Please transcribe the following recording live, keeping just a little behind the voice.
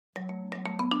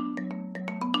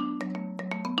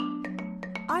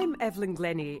I'm Evelyn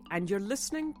Glennie, and you're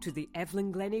listening to the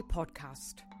Evelyn Glennie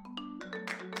podcast.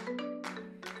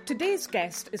 Today's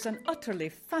guest is an utterly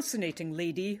fascinating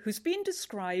lady who's been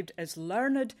described as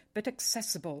learned but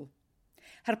accessible.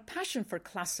 Her passion for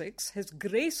classics has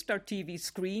graced our TV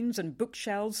screens and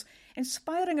bookshelves,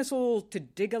 inspiring us all to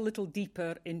dig a little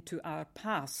deeper into our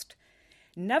past.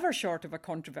 Never short of a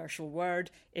controversial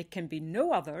word, it can be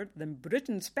no other than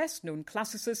Britain's best-known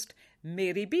classicist,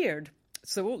 Mary Beard.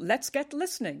 So let's get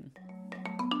listening.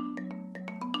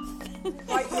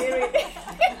 Right, Mary,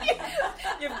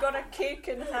 you've got a cake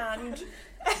in hand.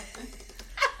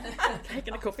 Cake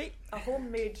and a coffee. A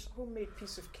homemade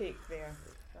piece of cake there.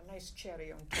 A nice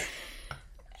cherry on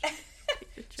top.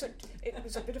 So it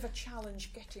was a bit of a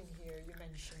challenge getting here, you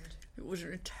mentioned.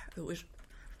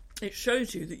 It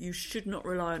shows you that you should not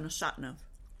rely on a sat-nav.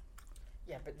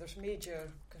 Yeah, but there's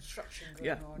major construction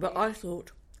going on. Yeah, but I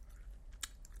thought,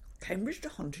 Cambridge to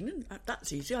Huntingdon,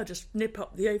 that's easy. I just nip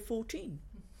up the A14.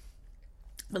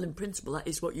 Well, in principle, that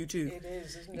is what you do. It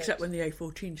is, isn't it? Except when the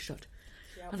A14's shut.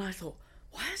 Yep. And I thought,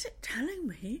 why is it telling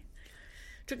me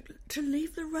to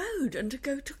leave the road and to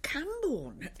go to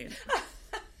Camborne?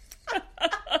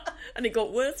 And it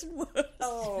got worse and worse.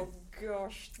 Oh,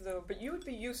 gosh, though. But you would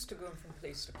be used to going from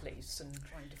place to place and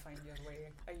trying to find your way.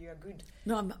 Are you a good...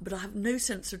 No, but I have no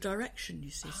sense of direction, you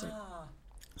see.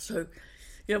 So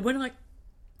you know, when I'm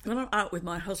out with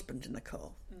my husband in the car,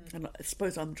 and I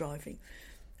suppose I'm driving,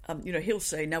 you know, he'll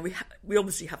say, now we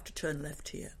obviously have to turn left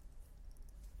here.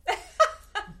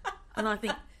 And I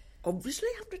think, obviously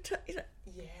have to turn, you know,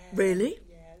 Yeah. really?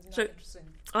 Yeah, isn't that So interesting?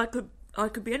 I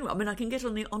could be anywhere. I mean, I can get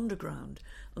on the underground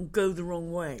and go the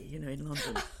wrong way, you know, in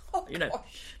London. Oh, you know,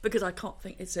 gosh. because I can't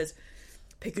think, it says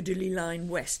Piccadilly line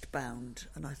westbound,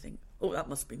 and I think, oh, that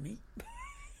must be me.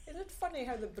 Isn't it funny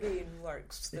how the brain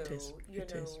works, though? It is. You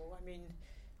It know, is. I mean,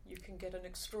 you can get an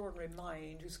extraordinary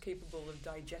mind who's capable of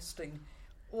digesting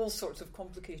all sorts of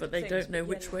complicated But they things. don't know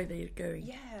which way they're going.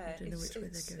 Yeah, They don't know which way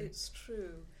they're going. It's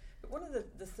true. But one of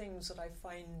the things that I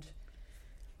find,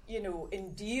 you know,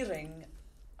 endearing,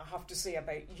 I have to say,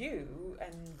 about you,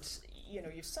 and, you know,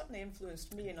 you've certainly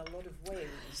influenced me in a lot of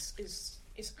ways, is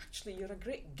actually you're a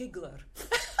great giggler.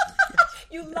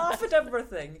 You laugh at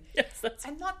everything. Yes,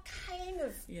 and that kind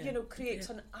of, Yeah, you know, creates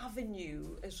an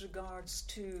avenue as regards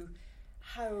to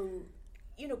how,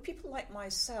 you know, people like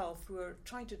myself who are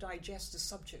trying to digest the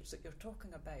subjects that you're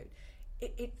talking about,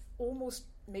 it almost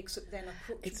makes it then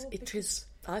approachable. It is.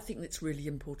 I think it's really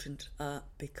important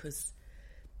because,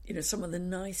 you know, some of the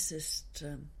nicest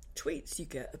tweets you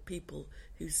get are people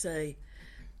who say,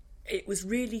 it was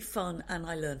really fun and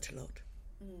I learnt a lot.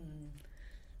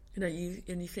 You know, you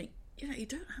think, you know, you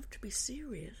don't have to be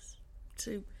serious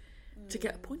to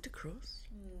get a point across.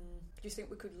 Do you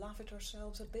think we could laugh at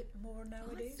ourselves a bit more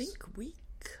nowadays? I think we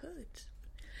could.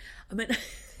 I mean,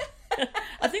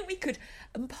 I think we could.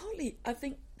 And partly, I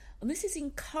think, and this is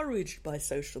encouraged by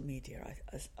social media,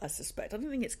 I suspect. I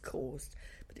don't think it's caused,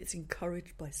 but it's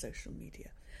encouraged by social media.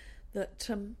 That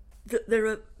there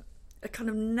are a kind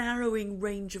of narrowing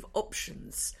range of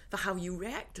options for how you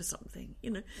react to something,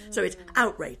 you know. So it's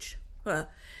outrage.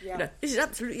 You know, this is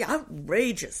absolutely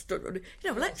outrageous. You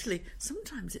know, well, actually,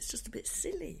 sometimes it's just a bit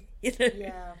silly. You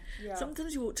know,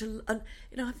 sometimes you ought to. And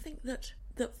you know, I think that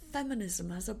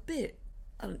feminism has a bit.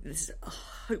 And this is a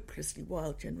hopelessly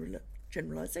wild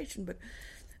generalisation, but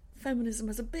feminism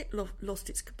has a bit lost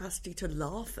its capacity to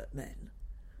laugh at men.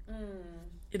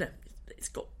 You know, it's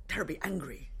got terribly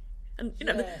angry, and you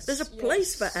know, there's a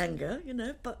place for anger, you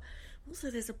know, but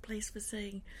also there's a place for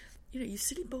saying, you know, you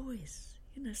silly boys.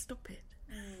 You know, stop it.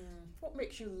 What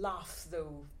makes you laugh,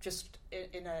 though, just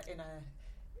in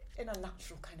a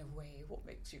natural kind of way? What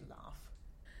makes you laugh?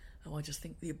 Oh, I just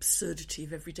think the absurdity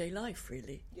of everyday life,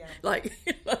 really. Yeah.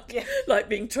 Like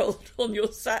being told on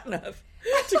your sat-nav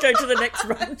to go to the next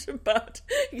roundabout.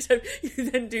 So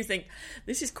you then do think,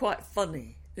 this is quite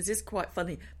funny.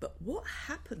 But what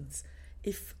happens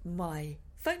if my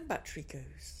phone battery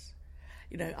goes?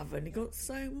 You know, I've only got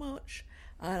so much.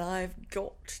 And I've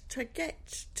got to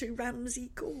get to Ramsey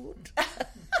Court.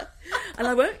 And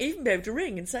I won't even be able to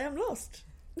ring and say I'm lost.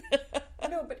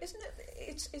 No, but isn't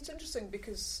it... It's interesting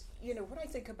because, you know, when I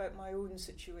think about my own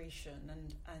situation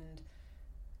and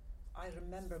I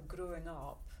remember growing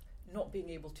up not being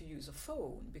able to use a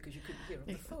phone because you couldn't hear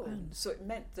on the phone. So it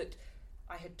meant that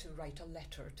I had to write a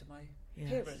letter to my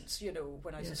parents, you know,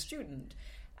 when I was a student.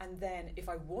 And then if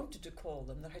I wanted to call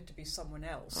them, there had to be someone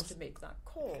else to make that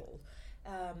call.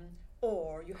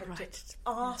 or you had Right. to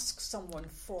ask someone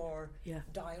for Yeah.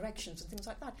 directions and things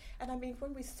like that. And I mean,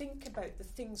 when we think about the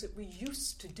things that we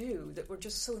used to do that were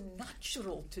just so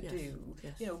natural to Yes, do,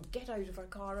 yes. you know, get out of our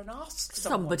car and ask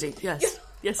someone. Somebody, yes.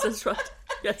 Yes, that's right.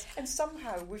 Yes. And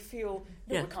somehow we feel,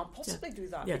 no, Yeah, we can't possibly do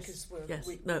that yes, because yes,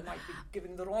 we no. might be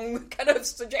giving the wrong kind of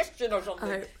suggestion or something.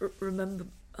 I remember,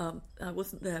 I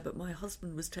wasn't there, but my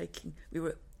husband was we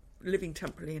were living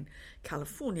temporarily in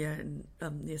California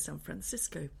near San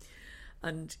Francisco.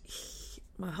 And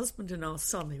my husband and our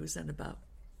son, who was then about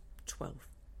 12,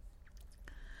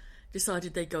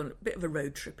 decided they'd go on a bit of a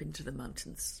road trip into the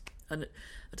mountains. And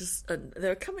they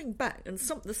were coming back, and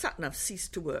the sat-nav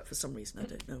ceased to work for some reason. I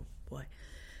don't know why.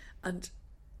 And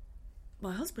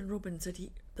my husband, Robin, said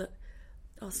that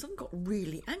our son got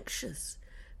really anxious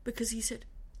because he said,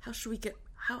 how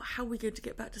are we going to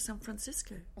get back to San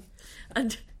Francisco?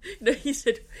 And he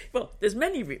said, well, there's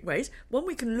many ways. One,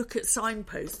 we can look at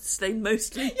signposts. They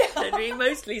mostly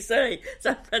say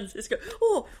San Francisco.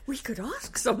 Or we could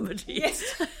ask somebody.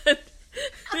 Yes. And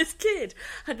this kid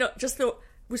had not just thought,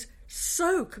 was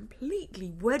so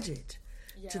completely wedded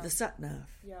to the sat-nav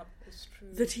It's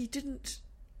true. that he didn't,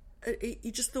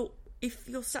 he just thought, if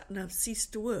your sat-nav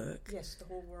ceased to work... Yes, the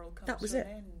whole world comes that was to it.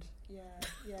 an end.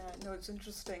 Yeah, no, it's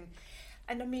interesting.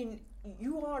 And I mean,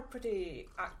 you are pretty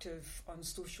active on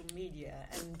social media,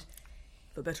 and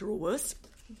For better or worse.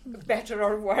 better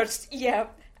or worse, yeah.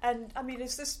 And I mean,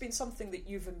 has this been something that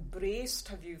you've embraced?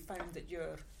 Have you found that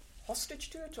you're hostage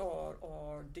to it,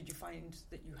 or did you find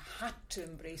that you had to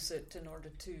embrace it in order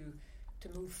to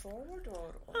move forward,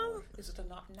 or is it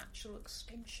a natural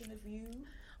extension of you?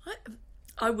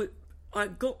 I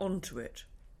got onto it,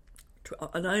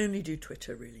 and I only do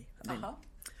Twitter, really. I mean,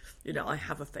 you know, I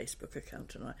have a Facebook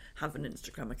account and I have an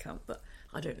Instagram account, but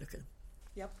I don't look at them.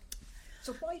 Yep.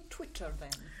 So why Twitter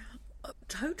then?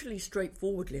 Totally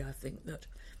straightforwardly, I think that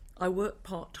I work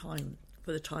part-time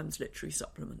for the Times Literary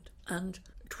Supplement, and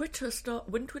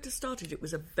when Twitter started, it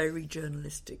was a very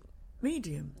journalistic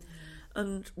medium.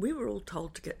 And we were all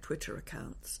told to get Twitter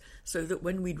accounts so that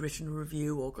when we'd written a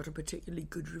review or got a particularly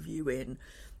good review in,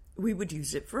 we would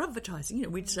use it for advertising. You know,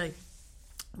 we'd say,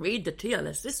 read the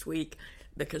TLS this week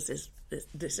because there's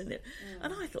this in it.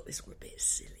 And I thought this was a bit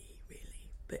silly, really.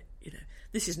 But, you know,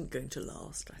 this isn't going to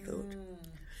last, I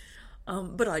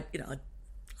thought. But I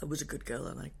was a good girl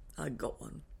and I got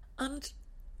one. And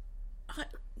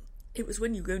it was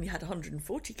when you only had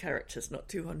 140 characters, not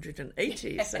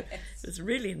 280. Yes. So it was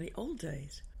really in the old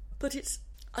days. But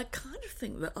I kind of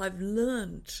think that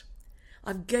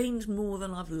I've gained more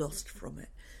than I've lost from it.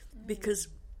 Because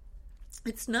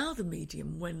it's now the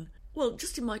medium when, well,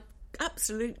 just in my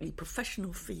absolutely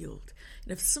professional field, you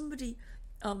know, if somebody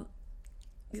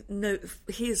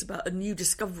hears about a new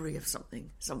discovery of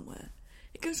something somewhere,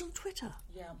 it goes on Twitter.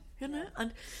 Yeah. You know,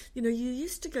 and, you know, you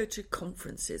used to go to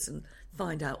conferences and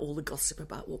find out all the gossip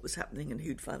about what was happening and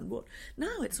who'd found what.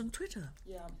 Now it's on Twitter.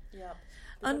 Yeah.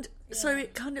 And so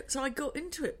I got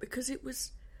into it because it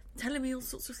was telling me all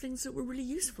sorts of things that were really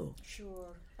useful.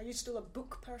 Sure. Are you still a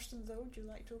book person, though? Do you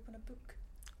like to open a book?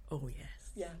 Oh, yes.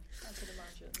 Yeah, I can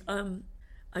imagine.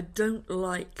 I don't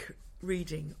like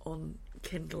reading on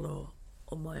Kindle or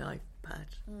on my iPad.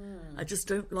 I just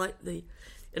don't like the...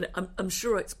 And I'm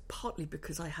sure it's partly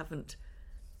because I haven't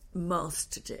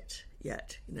mastered it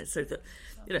yet, you know, so that,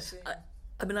 you know,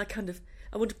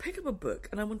 I want to pick up a book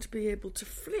and I want to be able to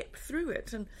flip through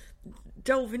it and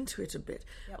delve into it a bit.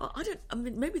 Yep.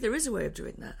 Maybe there is a way of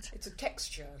doing that. It's a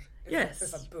texture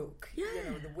of a book, yeah.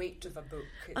 You know, the weight of a book.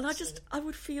 And I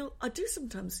would feel, I do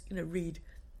sometimes, you know, read,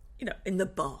 you know, in the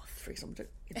bath, for example.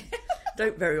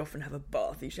 Don't very often have a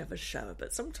bath, you usually have a shower,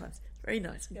 but sometimes it's very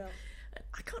nice. Yeah.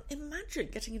 I can't imagine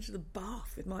getting into the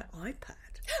bath with my iPad.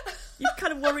 You'd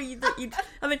kind of worry that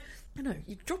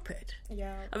you'd drop it.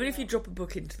 Yeah. I mean, if you drop a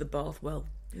book into the bath, well,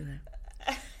 you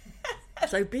know,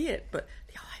 so be it. But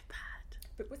the iPad.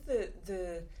 But with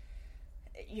the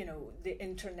you know, the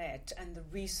internet and the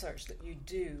research that you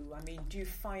do, I mean, do you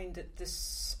find that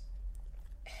this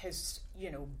has,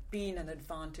 you know, been an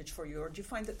advantage for you, or do you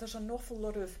find that there's an awful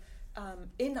lot of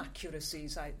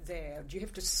inaccuracies out there? Do you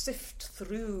have to sift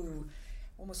through,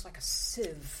 almost like a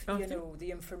sieve,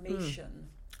 the information?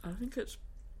 I think it's...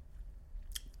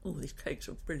 Oh, these cakes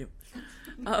are brilliant.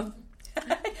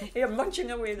 You're munching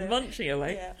away there. Munching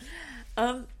away.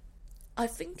 Yeah. I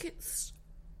think it's...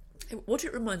 What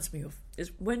it reminds me of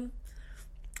is when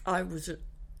I was at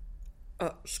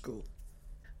school,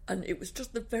 and it was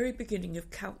just the very beginning of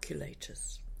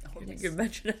calculators. You can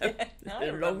imagine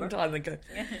a long time ago.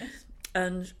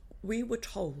 And we were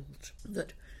told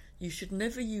that you should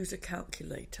never use a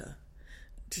calculator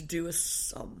to do a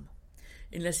sum.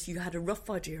 unless you had a rough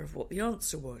idea of what the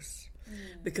answer was.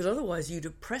 Because otherwise you'd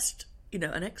have pressed,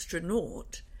 an extra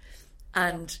naught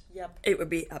and it would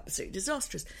be absolutely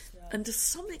disastrous. And to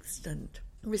some extent,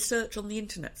 research on the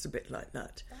internet's a bit like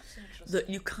that. That's interesting. That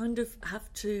you kind of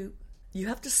have to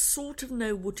sort of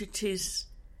know what it is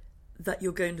that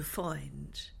you're going to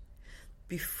find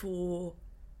before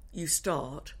you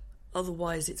start.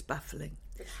 Otherwise, it's baffling.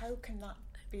 But how can that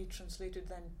be translated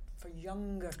then for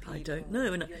younger people? I don't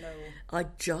know. And I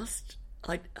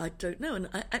don't know. And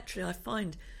I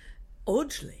find,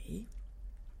 oddly,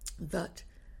 that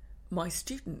my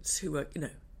students who are,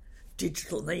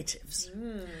 digital natives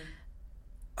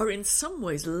are in some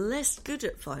ways less good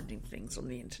at finding things on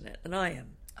the internet than I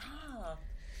am. Ah,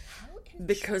 how interesting.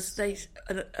 Because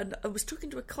and I was talking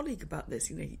to a colleague about this,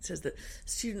 he says that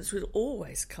students would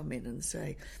always come in and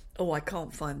say, oh, I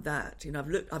can't find that. I've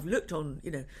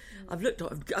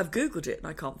Googled it and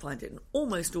I can't find it. And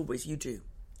almost always you do.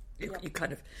 You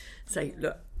kind of say,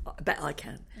 look, I bet I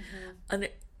can. And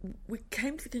we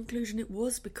came to the conclusion it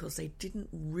was because they didn't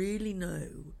really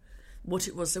know what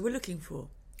it was they were looking for.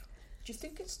 Do you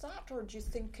think it's that, or do you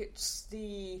think it's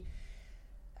they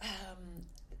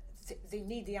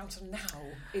need the answer now?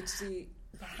 It's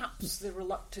perhaps the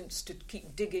reluctance to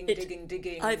keep digging.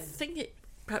 I think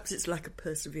perhaps it's lack of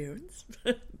perseverance.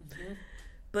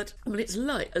 But it's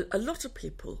like a lot of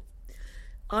people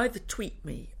either tweet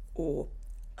me or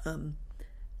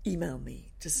email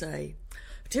me to say,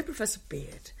 dear Professor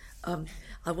Beard,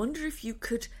 I wonder if you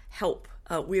could help.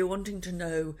 We are wanting to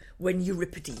know when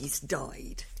Euripides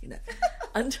died,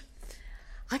 And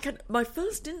my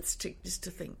first instinct is to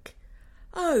think,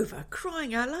 oh, for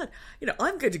crying out loud,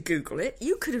 I'm going to Google it.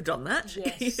 You could have done that,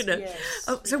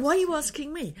 So why are you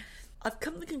asking me? I've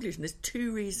come to the conclusion there's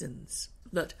two reasons.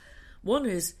 That one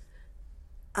is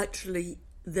actually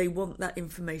they want that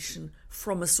information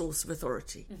from a source of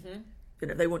authority.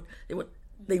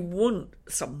 They want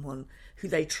someone who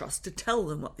they trust to tell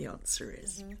them what the answer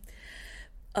is.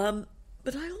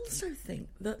 But I also think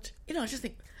that, I just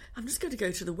think, I'm just going to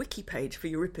go to the wiki page for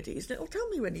Euripides and it'll tell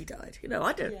me when he died.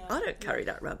 I don't carry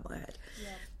that around my head.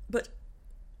 But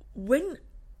when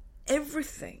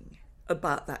everything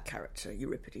about that character,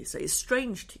 Euripides, is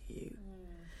strange to you,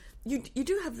 you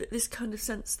do have this kind of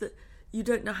sense that you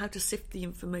don't know how to sift the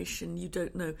information. You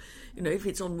don't know, if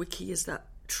it's on wiki, is that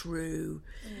true?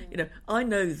 I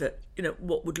know that,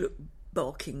 what would look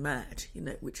barking mad,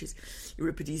 which is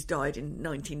Euripides died in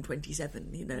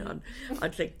 1927, and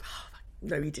I'd think,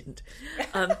 no, he didn't.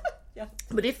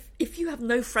 But if you have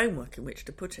no framework in which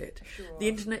to put it, the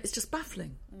internet is just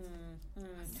baffling.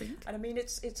 I think. And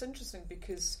it's interesting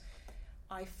because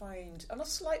I find, on a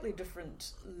slightly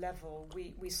different level,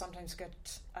 we sometimes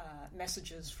get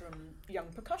messages from young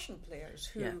percussion players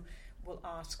who will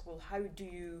ask, well, how do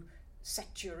you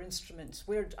set your instruments?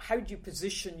 How do you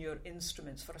position your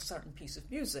instruments for a certain piece of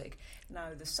music?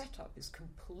 Now, the setup is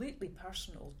completely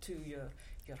personal to your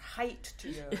height, to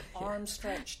your arm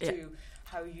stretch, to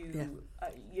how you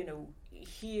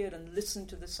hear and listen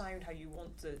to the sound, how you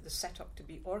want the setup to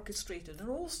be orchestrated, and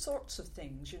all sorts of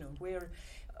things. Where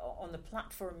on the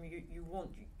platform you want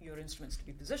your instruments to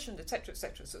be positioned, etc.,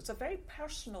 etc. So it's a very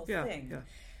personal thing.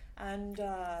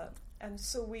 And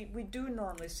so we do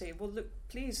normally say, well, look,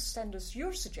 please send us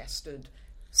your suggested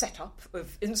setup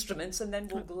of instruments, and then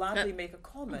we'll gladly make a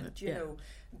comment,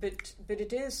 But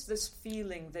it is this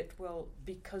feeling that, well,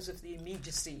 because of the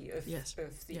immediacy of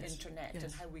the internet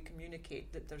and how we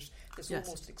communicate, that there's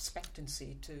almost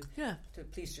expectancy to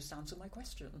please just answer my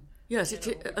question. Yes,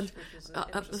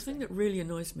 the thing that really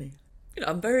annoys me,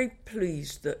 I'm very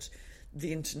pleased that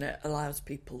the internet allows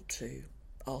people to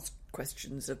ask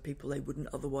questions of people they wouldn't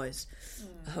otherwise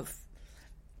have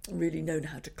really known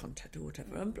how to contact or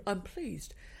whatever. I'm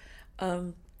pleased,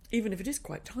 even if it is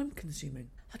quite time consuming.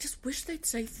 I just wish they'd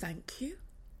say thank you.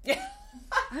 Yeah.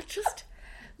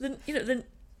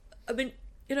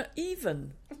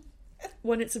 Even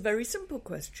when it's a very simple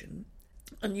question,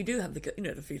 and you do have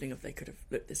the feeling of they could have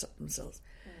looked this up themselves.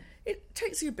 It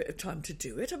takes you a bit of time to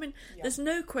do it. There's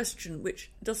no question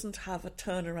which doesn't have a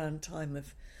turnaround time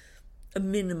of a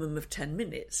minimum of 10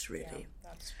 minutes, really. Yeah,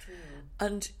 that's true.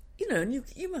 And, and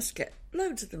you must get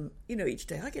loads of them, each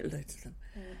day. I get loads of them.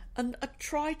 And I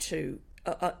try to,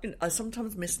 I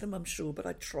sometimes miss them, I'm sure, but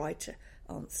I try to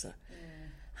answer.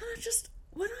 And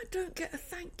when I don't get a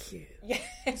thank you,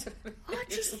 I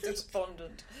just think,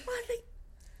 despondent. I think,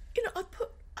 I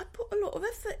put a lot of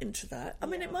effort into that.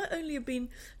 It might only have been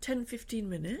 10, 15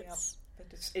 minutes. Yeah,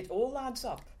 but it all adds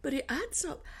up. But it adds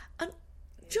up. And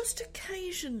just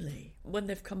occasionally, when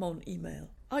they've come on email,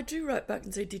 I do write back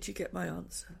and say, did you get my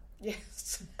answer?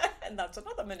 Yes, and that's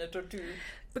another minute or two.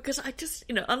 Because I just,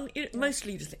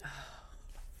 mostly you just think,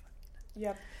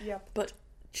 oh. Yep. But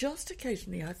just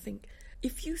occasionally I think,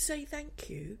 if you say thank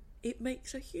you, it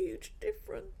makes a huge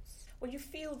difference. Well, you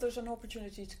feel there's an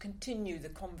opportunity to continue the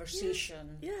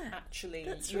conversation, actually,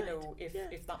 that's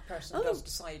if that person does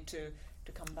decide to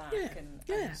come back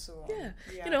and so on.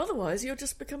 Yeah. Otherwise you're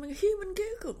just becoming a human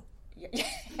Google. Yeah.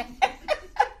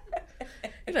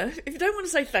 If you don't want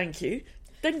to say thank you,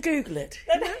 then Google it.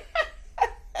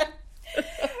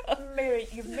 Mary,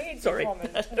 you've made the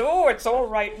comment. No, it's all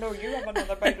right. No, you have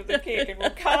another bite of the cake and we'll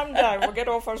calm down. We'll get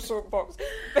off our soapbox.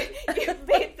 But you've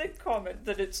made the comment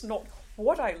that it's not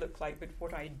what I look like, but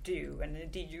what I do. And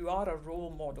indeed, you are a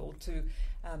role model to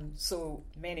so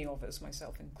many of us,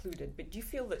 myself included. But do you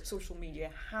feel that social media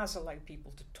has allowed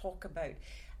people to talk about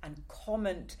and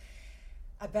comment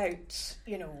about,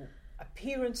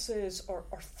 appearances or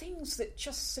things that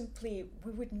just simply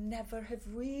we would never have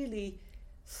really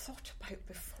thought about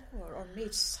before or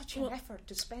made such an effort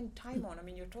to spend time on? I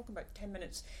mean, you're talking about 10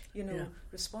 minutes,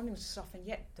 responding to stuff, and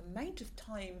yet the amount of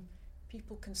time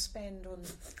people can spend on,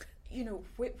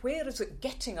 where is it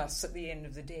getting us at the end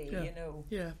of the day,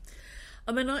 Yeah.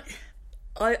 I mean,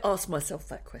 I ask myself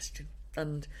that question,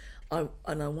 and I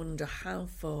wonder how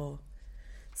far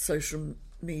social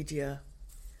media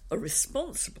are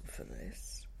responsible for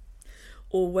this,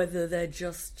 or whether they're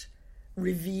just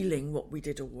revealing what we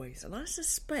did always. And I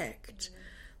suspect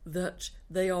that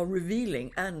they are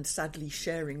revealing and sadly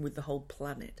sharing with the whole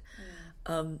planet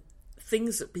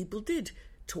things that people did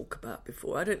talk about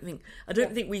before. I don't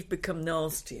think we've become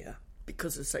nastier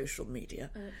because of social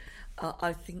media.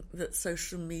 I think that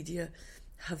social media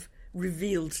have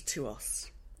revealed to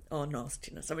us our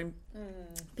nastiness. I mean,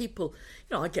 people,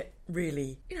 I get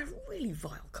really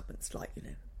vile comments like,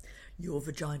 your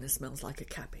vagina smells like a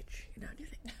cabbage, and you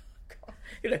think,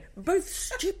 both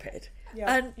stupid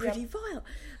and pretty vile.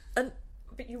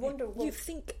 But you wonder what... You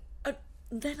think,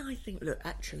 then I think, look,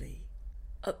 actually,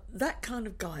 that kind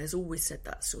of guy has always said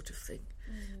that sort of thing,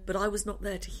 but I was not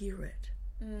there to hear it.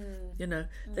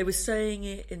 They were saying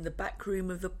it in the back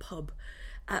room of the pub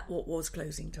at what was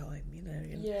closing time,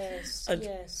 Yes.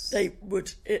 They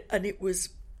would, and it was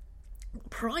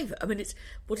private. I mean,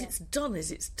 it's done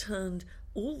is it's turned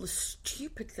all the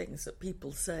stupid things that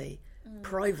people say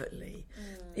privately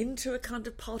into a kind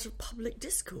of part of public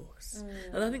discourse,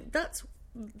 and I think that's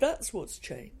what's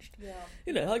changed.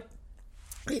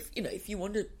 If you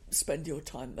want to spend your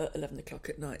time at 11 o'clock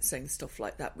at night saying stuff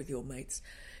like that with your mates,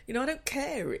 I don't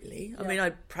care really. I mean,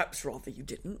 I'd perhaps rather you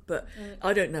didn't, but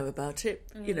I don't know about it.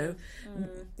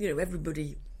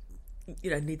 Everybody,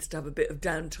 needs to have a bit of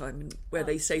downtime where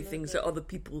they say things that other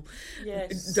people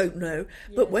don't know.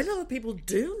 But when other people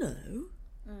do know,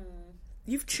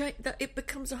 you've changed that. It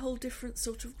becomes a whole different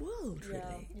sort of world,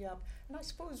 really. Yeah. And I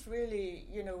suppose really,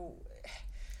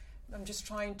 I'm just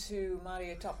trying to marry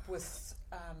it up with.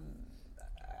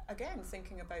 Again,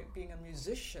 thinking about being a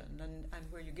musician and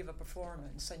where you give a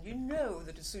performance, and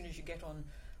that as soon as you get on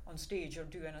stage or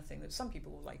do anything, that some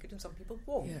people will like it and some people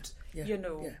won't,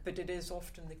 but it is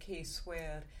often the case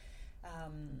where,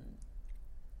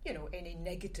 any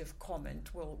negative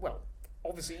comment will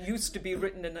obviously it used to be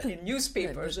written in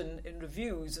newspapers and in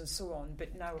reviews and so on,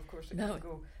 but now, of course, it can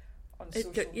go on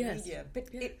social media. But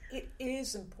it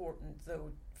is important,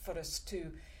 though, for us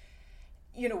to...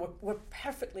 we're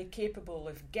perfectly capable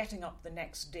of getting up the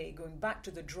next day, going back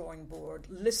to the drawing board,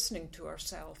 listening to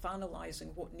ourselves,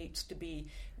 analysing what needs to be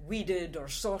weeded or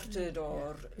sorted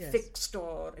or fixed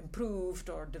or improved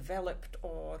or developed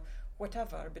or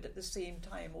whatever, but at the same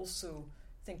time also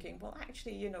thinking, well,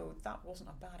 actually, that wasn't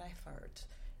a bad effort.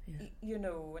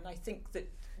 And I think that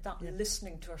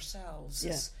listening to ourselves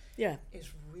is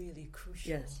really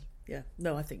crucial. Yes, yeah.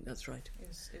 No, I think that's right.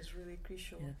 Is really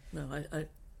crucial. Yeah. No,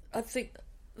 I think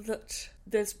that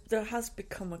there has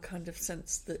become a kind of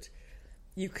sense that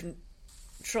you can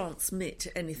transmit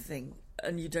anything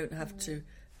and you don't have to.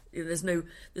 There's no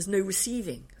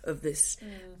receiving of this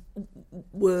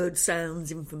word,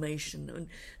 sounds, information. And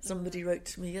somebody wrote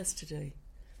to me yesterday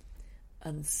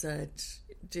and said,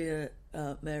 "Dear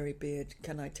Mary Beard,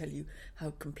 can I tell you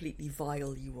how completely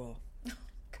vile you are?"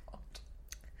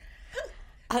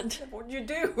 And what do you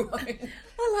do?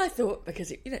 Well, I thought,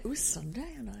 because it was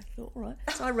Sunday, and I thought, all right.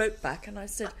 So I wrote back and I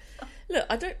said, look,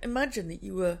 I don't imagine that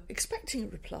you were expecting a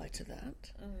reply to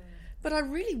that, but I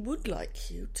really would like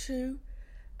you to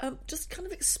just kind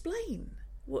of explain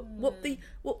what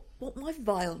my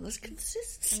vileness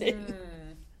consists in.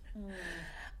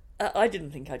 I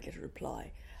didn't think I'd get a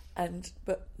reply,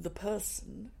 but the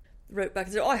person wrote back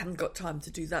and said, I haven't got time to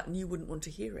do that, and you wouldn't want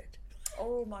to hear it.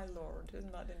 Oh my Lord,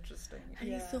 isn't that interesting? And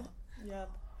you thought, yeah.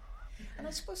 And I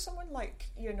suppose someone like,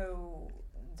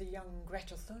 the young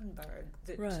Greta Thunberg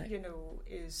that, right.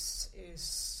 Is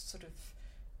sort of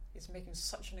is making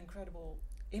such an incredible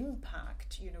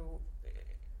impact,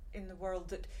 in the world,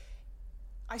 that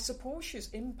I suppose she's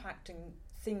impacting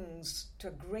things to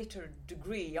a greater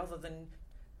degree other than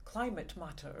climate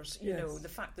matters. The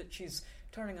fact that she's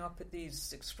turning up at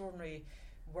these extraordinary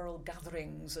world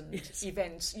gatherings and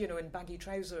events, in baggy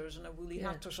trousers and a woolly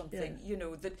hat or something,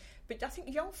 but I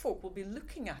think young folk will be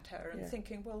looking at her and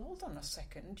thinking, well, hold on a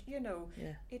second,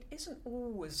 it isn't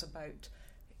always about,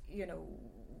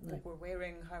 what we're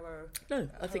wearing, how our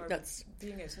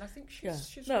being is. And I think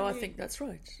she's no, really... I think that's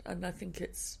right. And I think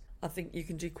you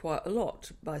can do quite a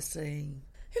lot by saying,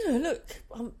 look,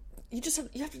 you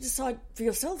have to decide for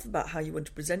yourself about how you want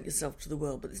to present yourself to the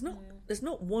world, but there's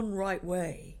not one right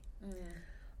way.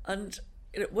 And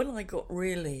when I got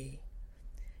really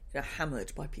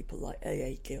hammered by people like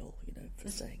A.A. Gill, for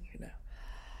saying,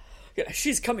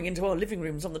 she's coming into our living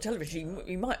rooms on the television,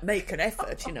 you might make an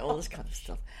effort, all this kind of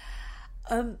stuff.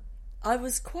 I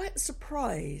was quite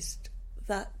surprised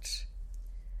that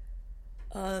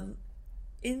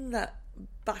in that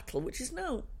battle, which is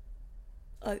now,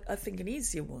 I think, an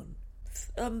easier one,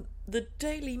 the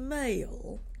Daily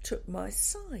Mail took my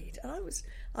side. And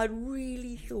I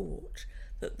really thought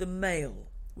that the Mail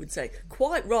would say,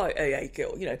 quite right, A.A.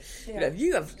 Gill, you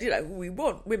have, we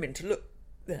want women to look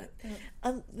there. Yeah.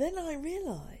 And then I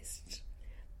realised,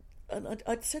 and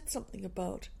I'd said something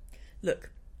about,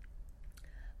 look,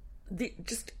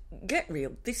 just get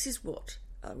real. This is what,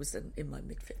 I was then in my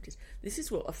mid-50s, this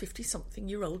is what a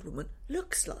 50-something-year-old woman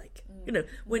looks like,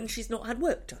 when she's not had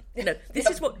work done. This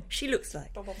is what she looks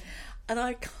like. And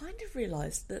I kind of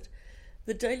realised that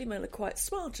the Daily Mail are quite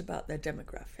smart about their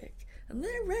demographic, and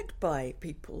they're read by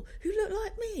people who look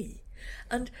like me.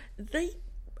 And they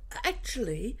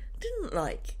actually didn't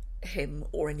like him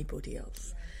or anybody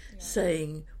else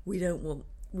saying, we don't want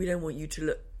you to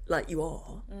look like you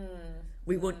are.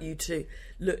 We want you to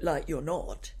look like you're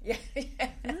not.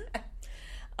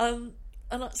 And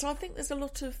so I think there's a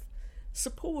lot of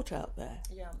support out there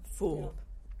for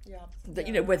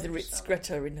that. Whether it's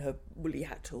Greta in her woolly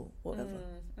hat or whatever.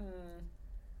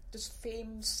 Does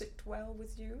fame sit well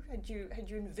with you? Had you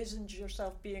envisioned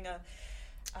yourself being a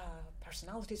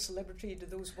personality, celebrity? Do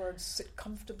those words sit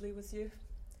comfortably with you?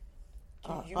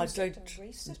 Do you use it,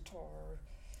 embrace it, or?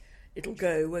 It'll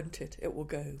go, won't it? It will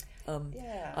go.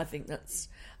 I think that's...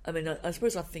 I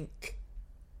suppose I think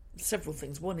several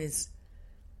things. One is,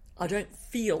 I don't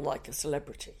feel like a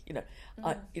celebrity.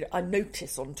 I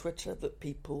notice on Twitter that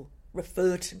people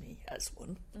refer to me as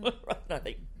one. Right? And I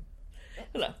think,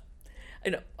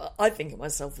 I think of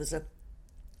myself as a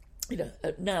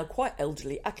now quite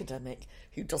elderly academic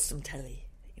who does some telly.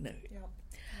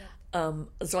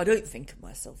 So I don't think of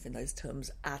myself in those terms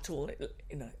at all.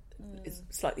 It's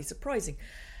slightly surprising.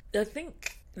 I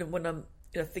think when I'm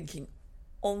thinking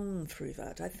on through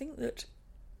that, I think that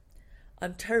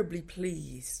I'm terribly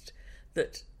pleased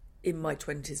that in my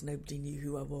 20s nobody knew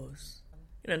who I was.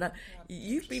 Now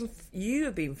you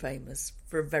have been famous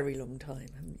for a very long time,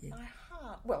 haven't you? I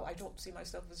have. Well, I don't see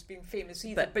myself as being famous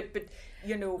either, but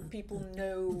people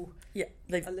know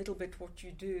a little bit what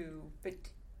you do, but.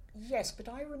 Yes, but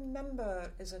I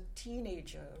remember as a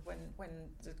teenager when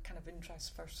the kind of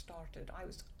interest first started, I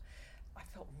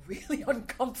felt really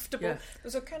uncomfortable. Yeah.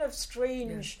 There's a kind of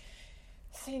strange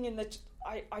thing in that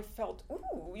I felt,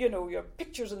 your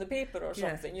pictures in the paper or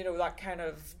something, that kind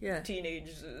of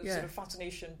teenage sort of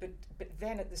fascination. But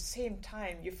then at the same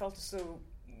time, you felt as though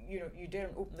you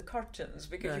daren't open the curtains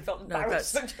because you felt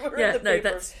embarrassed that you were in the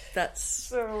paper. That's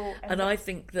so. And I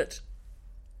think that.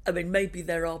 Maybe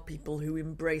there are people who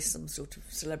embrace some sort of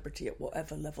celebrity at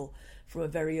whatever level from a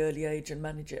very early age and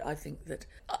manage it. I think that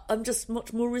I'm just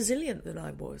much more resilient than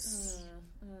I was.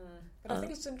 But I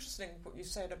think it's interesting what you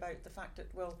said about the fact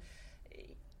that,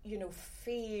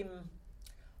 fame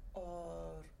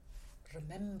or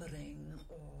remembering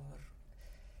or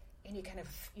any kind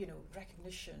of,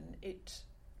 recognition, it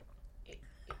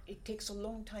takes a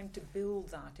long time to build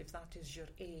that if that is your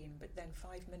aim, but then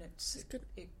 5 minutes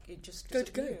it just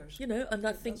disappears. And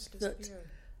I think that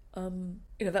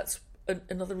that's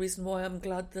another reason why I'm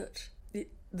glad that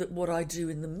what I do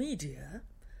in the media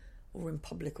or in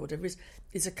public or whatever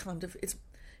is a kind of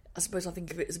I suppose I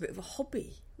think of it as a bit of a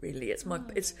hobby. Really, it's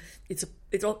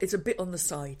a bit on the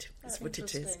side. That's what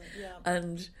it is,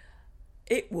 and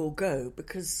it will go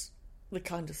because the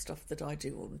kind of stuff that I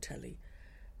do on telly.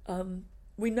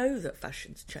 We know that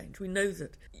fashions change. We know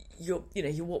that your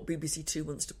what BBC Two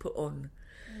wants to put on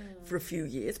for a few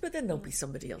years, but then there'll be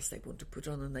somebody else they want to put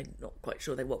on, and they're not quite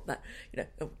sure they want that.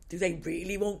 Do they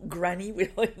really want Granny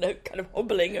with kind of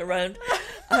hobbling around?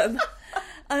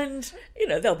 And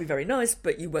they'll be very nice,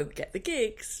 but you won't get the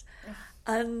gigs.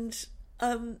 And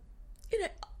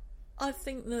I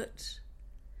think that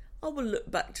I will look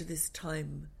back to this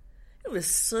time with a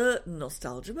certain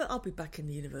nostalgia, but I'll be back in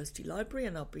the university library,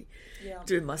 and I'll be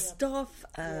doing my stuff,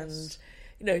 and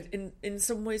in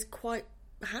some ways quite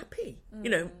happy.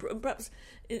 Perhaps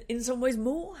in some ways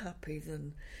more happy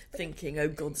than thinking, oh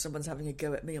God, someone's having a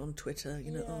go at me on Twitter.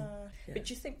 But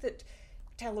do you think that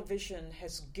television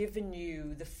has given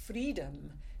you the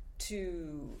freedom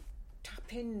to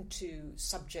tap into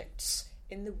subjects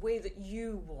in the way that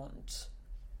you want?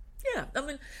 Yeah, I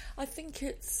mean, I think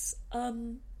it's a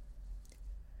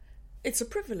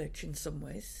privilege in some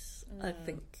ways. I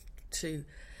think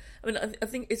I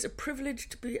think it's a privilege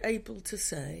to be able to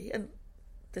say, and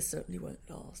this certainly won't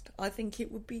last, I think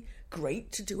it would be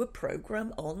great to do a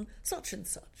programme on such and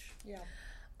such. Yeah.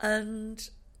 And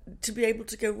to be able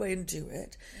to go away and do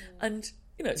it, and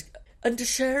and to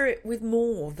share it with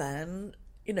more than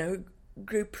a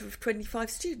group of 25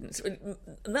 students, and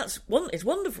it's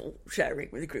wonderful sharing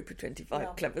with a group of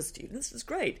 25 clever students. It's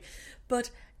great, but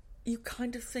you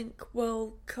kind of think,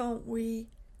 well, can't we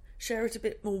share it a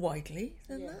bit more widely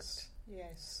than that?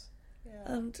 Yes. Yeah.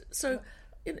 And so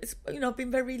it's I've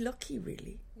been very lucky,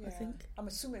 really. I think. I'm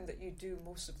assuming that you do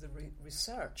most of the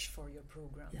research for your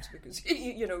programmes because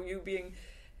you being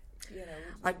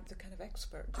the kind of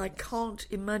expert. I can't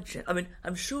imagine. I mean,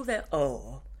 I'm sure there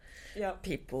are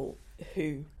people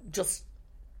who just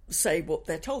say what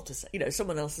they're told to say.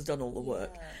 Someone else has done all the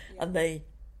work, and they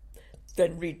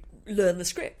then learn the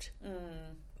script.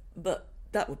 But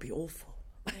that would be awful.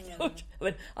 I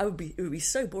mean, it would be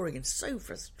so boring and so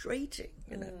frustrating.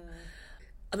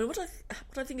 I mean, what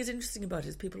I think is interesting about it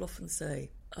is people often say,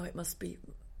 "Oh, it must be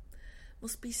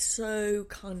so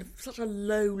kind of such a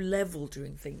low level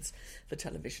doing things for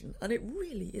television," and it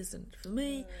really isn't. For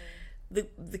me,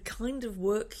 the kind of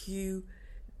work you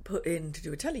put in to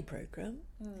do a telly programme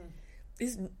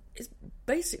is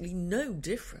basically no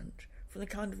different from the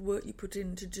kind of work you put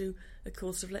in to do a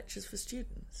course of lectures for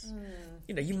students.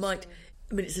 You might,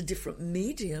 I mean, it's a different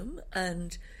medium,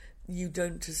 and you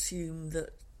don't assume that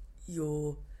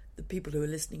the people who are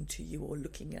listening to you or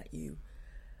looking at you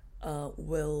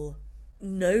will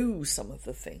know some of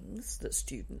the things that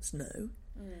students know.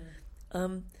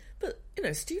 But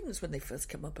students, when they first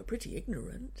come up, are pretty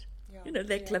ignorant.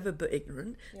 They're clever but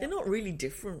ignorant. They're not really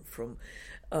different from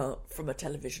a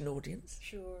television audience.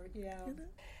 Sure, yeah.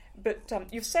 But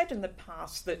you've said in the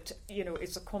past that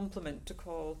it's a compliment to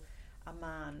call a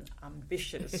man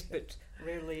ambitious, but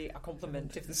rarely a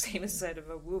compliment if the same is said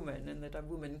of a woman, and that a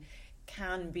woman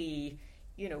can be,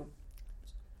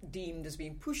 deemed as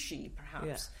being pushy, perhaps.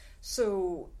 Yeah.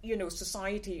 So,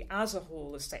 society as a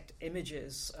whole has set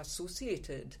images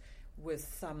associated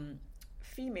with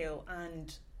female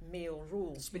and male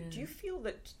roles. But do you feel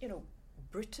that,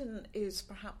 Britain is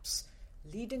perhaps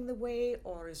leading the way,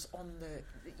 or is on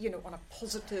on a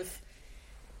positive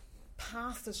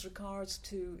path as regards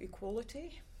to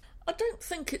equality? I don't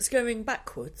think it's going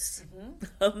backwards.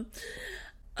 And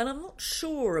I'm not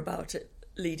sure about it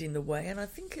leading the way, and I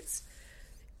think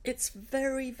it's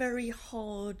very, very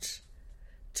hard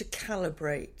to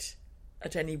calibrate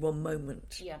at any one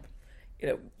moment. Yeah.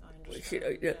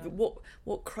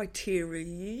 What criteria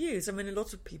you use. I mean, a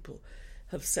lot of people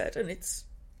have said, and it's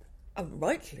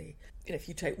rightly, if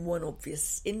you take one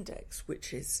obvious index,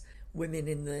 which is women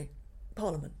in the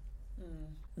Parliament,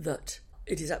 that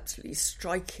it is absolutely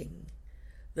striking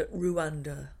that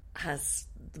Rwanda has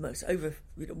the most,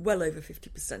 well over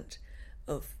 50%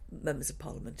 of members of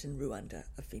Parliament in Rwanda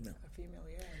are female.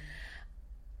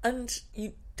 And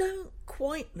you don't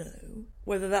quite know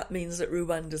whether that means that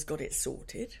Rwanda's got it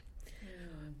sorted,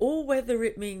 or whether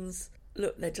it means,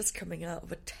 look, they're just coming out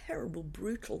of a terrible,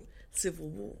 brutal civil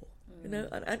war, and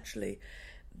actually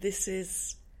this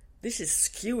is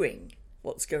skewing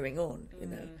what's going on.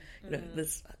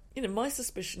 There's, my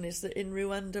suspicion is that in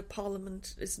Rwanda,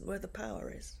 Parliament isn't where the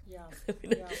power is.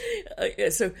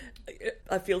 So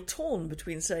I feel torn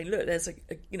between saying, look, there's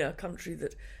a country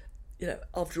that,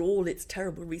 after all its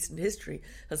terrible recent history,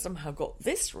 has somehow got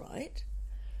this right.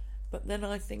 But then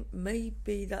I think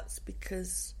maybe that's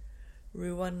because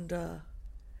Rwanda,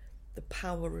 the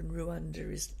power in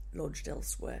Rwanda is lodged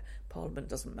elsewhere. Parliament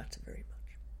doesn't matter very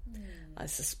much. I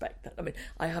suspect that. I mean,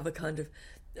 I have a kind of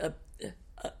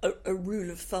a rule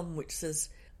of thumb which says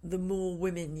the more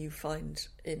women you find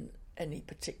in any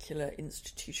particular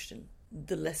institution,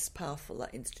 the less powerful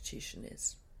that institution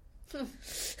is.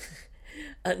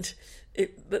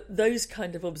 But those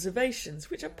kind of observations,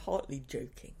 which are partly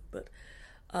joking, but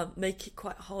make it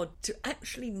quite hard to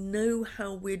actually know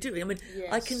how we're doing. I mean,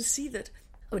 Yes. I can see that.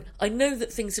 I mean, I know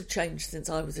that things have changed since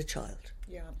I was a child.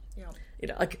 Yeah.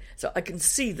 So I can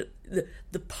see that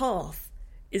the path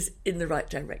is in the right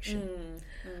direction.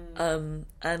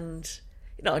 And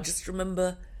I just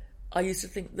remember I used to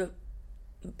think that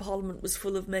Parliament was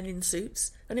full of men in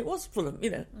suits, and it was full of,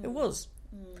 it was.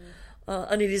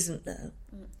 And it isn't now.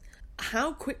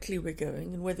 How quickly we're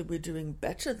going and whether we're doing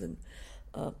better than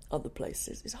other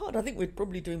places is hard. I think we're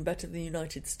probably doing better than the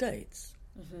United States.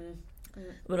 I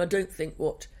mean, I don't think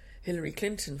what Hillary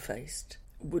Clinton faced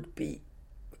would be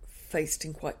faced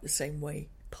in quite the same way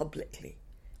publicly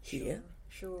here.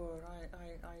 Sure.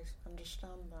 I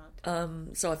understand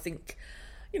that. So I think,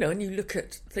 and you look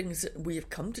at things that we have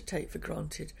come to take for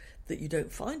granted that you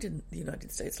don't find in the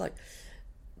United States, like,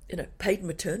 paid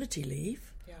maternity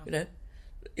leave. Yeah.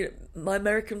 My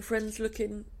American friends look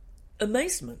in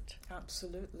amazement.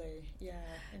 Absolutely. Yeah.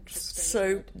 Interesting.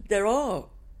 So there are,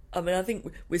 I think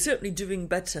we're certainly doing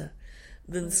better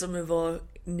than some of our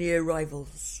near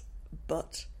rivals,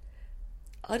 but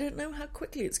I don't know how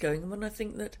quickly it's going. I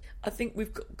think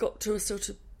we've got to a sort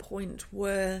of point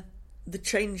where the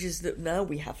changes that now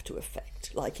we have to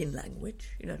affect, like in language,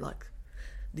 like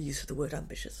the use of the word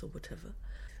ambitious or whatever,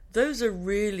 those are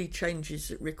really changes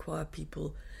that require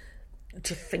people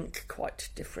to think quite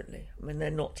differently. I mean,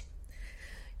 they're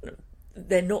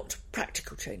not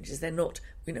practical changes. They're not,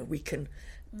 we can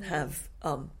have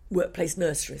workplace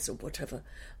nurseries or whatever.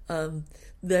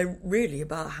 They're really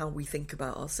about how we think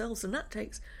about ourselves, and that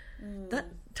takes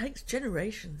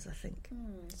generations, I think.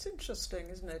 It's interesting,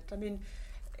 isn't it? I mean,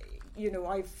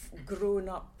 I've grown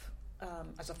up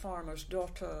as a farmer's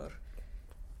daughter,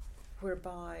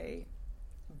 whereby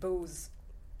both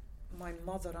my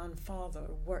mother and father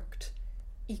worked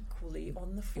equally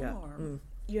on the farm.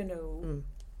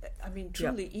 I mean,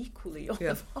 truly equally on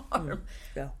the farm.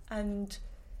 And,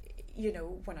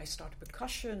 when I started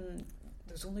percussion,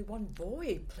 there was only one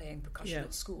boy playing percussion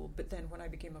at school, but then when I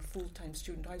became a full-time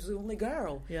student, I was the only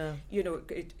girl.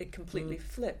 It completely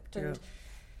flipped.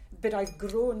 But I've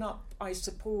grown up, I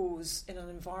suppose, in an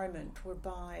environment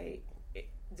whereby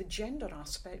the gender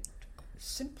aspect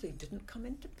simply didn't come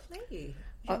into play,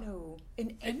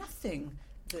 in anything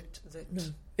that no,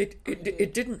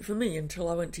 it didn't for me until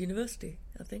I went to university,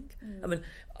 I think. I mean,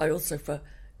 I also,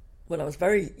 when I was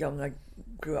very young, I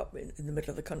grew up in the middle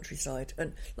of the countryside,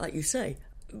 and like you say,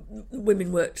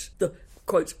 women worked, the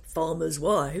quote farmers'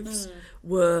 wives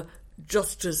were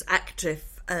just as active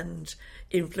and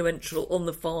influential on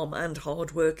the farm and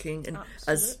hardworking and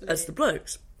as the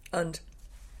blokes. And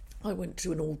I went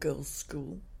to an all-girls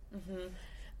school,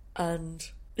 and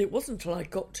it wasn't until I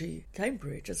got to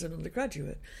Cambridge as an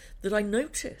undergraduate that I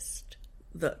noticed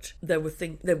that there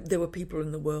were people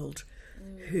in the world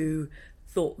who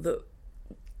thought that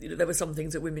there were some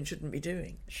things that women shouldn't be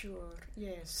doing. Sure,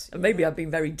 yes. And maybe I've been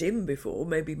very dim before.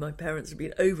 Maybe my parents have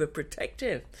been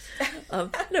overprotective.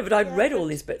 No, but I'd read all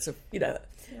these bits of,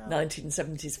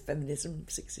 1970s feminism,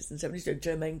 60s and 70s,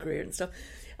 Germaine Greer and stuff.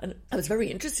 And I was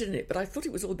very interested in it, but I thought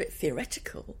it was all a bit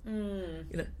theoretical.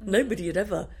 Nobody had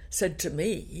ever said to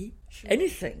me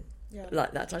anything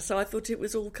like that. So I thought it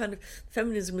was all kind of,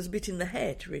 feminism was a bit in the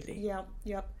head, really.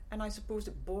 Yeah. And I suppose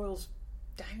it boils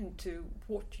down to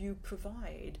what you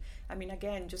provide. I mean,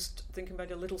 again, just thinking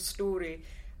about a little story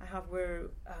I have where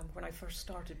when I first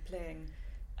started playing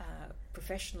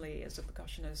professionally as a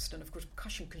percussionist, and of course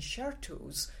percussion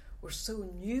concertos were so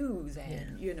new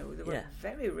then, they were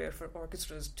very rare for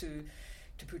orchestras to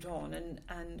put on,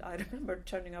 and I remember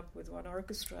turning up with one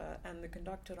orchestra and the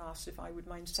conductor asked if I would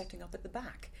mind setting up at the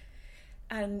back.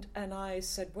 And I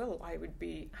said, well, I would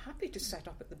be happy to set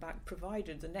up at the back,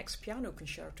 provided the next piano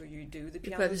concerto you do, the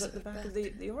piano's at the back of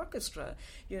the orchestra,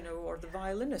 or the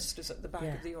violinist is at the back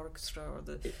of the orchestra, or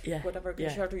the whatever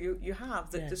concerto you have,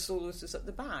 that the soloist is at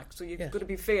the back. So you've got to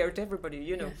be fair to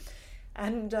everybody,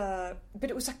 And but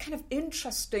it was a kind of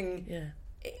interesting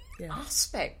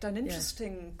aspect, an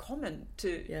interesting comment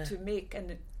to make,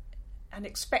 and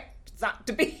expect that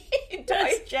to be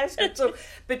digested. So,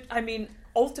 but I mean,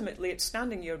 ultimately, it's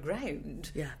standing your ground.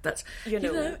 Yeah, that's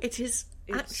it is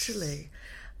actually.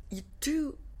 You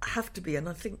do have to be, and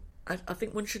I think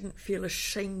one shouldn't feel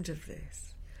ashamed of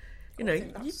this. You've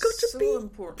got to be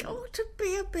important. Got to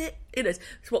be a bit. It's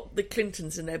what the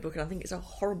Clintons in their book, and I think it's a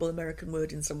horrible American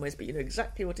word in some ways, but you know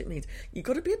exactly what it means. You've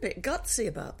got to be a bit gutsy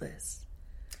about this.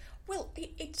 Well,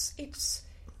 it's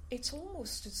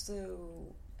almost as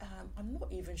though I'm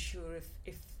not even sure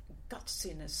if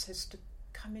gutsiness has to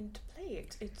come into play.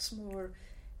 It's more,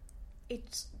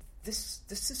 it's this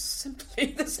is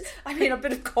simply this. I mean, a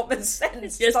bit of common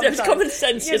sense. Yes, there's common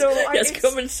sense. You know, yes,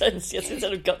 common sense. Yes,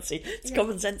 instead of gutsy, it's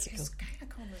commonsensical. It's kind of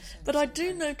common sense. But I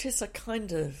do notice a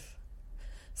kind of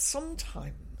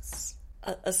sometimes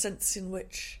a sense in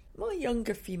which my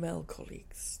younger female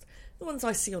colleagues, the ones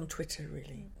I see on Twitter,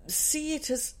 really see it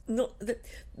as not that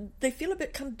they feel a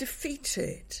bit kind of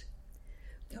defeated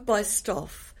by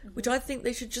stuff, which I think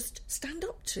they should just stand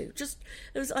up to.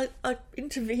 I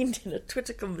intervened in a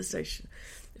Twitter conversation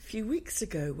a few weeks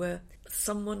ago where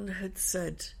someone had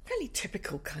said, fairly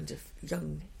typical kind of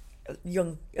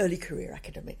young early career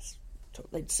academics.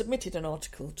 They'd submitted an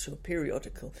article to a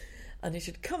periodical, and it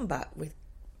had come back with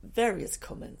various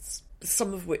comments,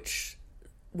 some of which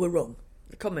were wrong.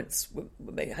 The comments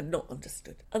they had not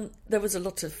understood, and there was a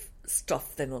lot of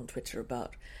stuff then on Twitter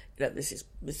about, this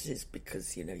is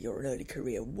because you're an early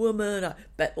career woman. I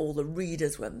bet all the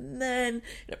readers were men.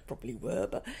 Probably were,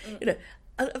 but and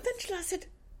eventually I said,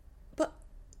 but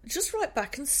just write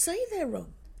back and say they're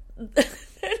wrong.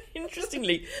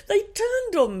 Interestingly, they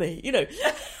turned on me,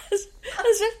 as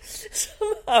if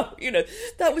somehow,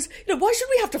 that was, why should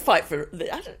we have to fight for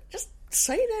it? Just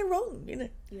say they're wrong,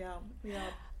 Yeah.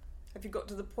 Have you got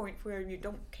to the point where you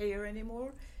don't care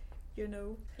anymore?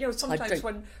 Sometimes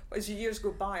as years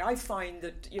go by, I find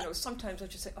that, sometimes I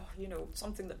just say,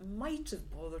 something that might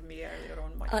have bothered me earlier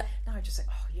on. Now I just say,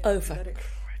 let it.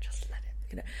 Just let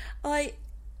it.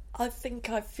 I think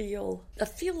I feel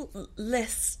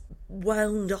less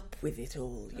wound up with it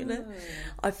all,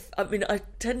 I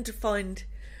tend to find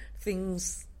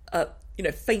things,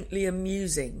 faintly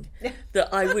amusing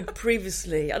that I would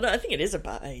previously, and I think it is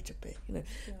about age a bit,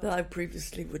 that I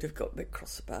previously would have got a bit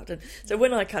cross about. And so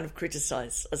when I kind of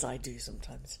criticise, as I do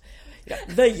sometimes,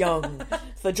 the young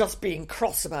for just being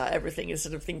cross about everything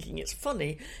instead of thinking it's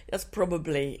funny, that's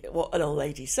probably what an old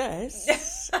lady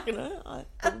says. I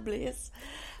probably is.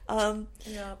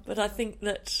 But I think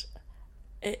that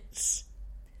it's,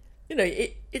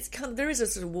 it's kind of, there is a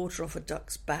sort of water off a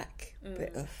duck's back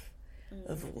bit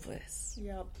of all this.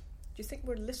 Yeah. Do you think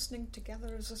we're listening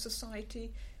together as a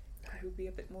society? Could we be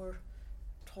a bit more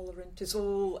tolerant? Is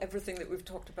everything that we've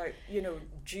talked about,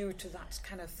 due to that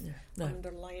kind of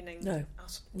underlining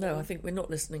aspect? No, I think we're not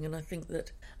listening, and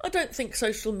I don't think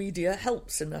social media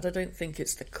helps in that. I don't think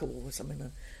it's the cause. I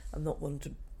mean, I'm not one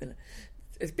to,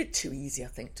 it's a bit too easy, I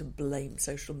think, to blame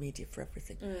social media for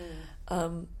everything.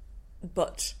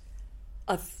 But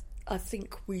I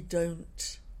think we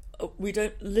don't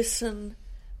listen,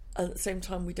 and at the same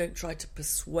time we don't try to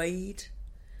persuade,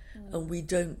 and we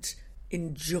don't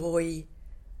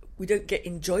get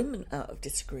enjoyment out of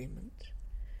disagreement.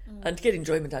 And to get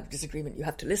enjoyment out of disagreement, you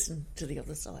have to listen to the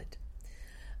other side.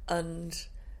 And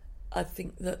I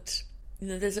think that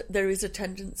there is a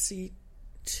tendency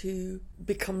to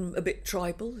become a bit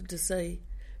tribal, to say,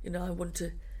 I want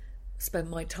to spend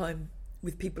my time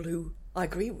with people who I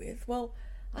agree with. Well,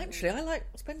 actually, I like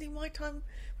spending my time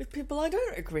with people I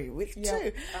don't agree with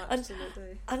too.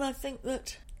 Absolutely. And I think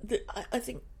that I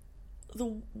think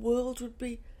the world would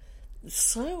be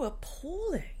so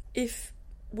appalling if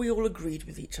we all agreed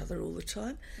with each other all the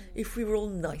time. If we were all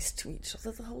nice to each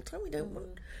other the whole time, we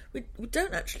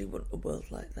don't actually want a world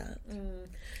like that.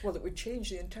 Well, it would change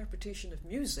the interpretation of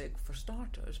music for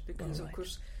starters, because of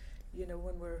course,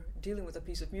 when we're dealing with a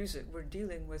piece of music, we're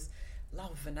dealing with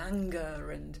love and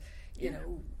anger and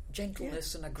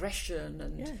gentleness and aggression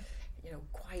and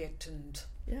quiet and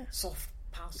soft,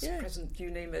 past, present, you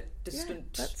name it,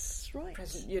 distant, that's right,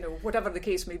 present, whatever the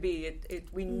case may be.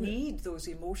 We need those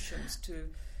emotions to.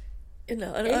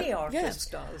 Any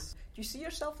artist does. Do you see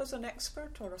yourself as an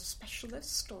expert or a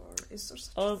specialist, or is there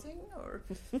such a thing? Or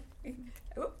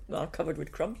well, covered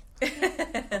with crumbs.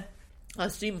 I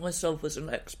see myself as an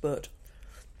expert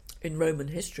in Roman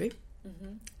history.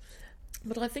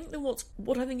 But I think that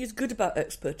what I think is good about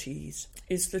expertise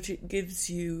is that it gives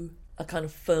you a kind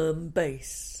of firm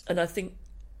base. And I think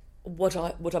what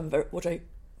I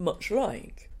much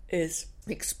like is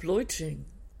exploiting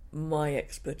my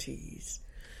expertise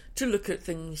to look at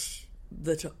things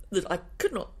that I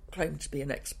could not claim to be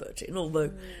an expert in,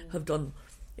 although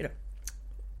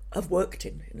have worked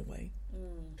in a way.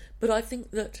 But I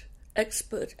think that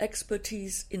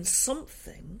expertise in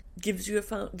something gives you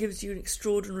an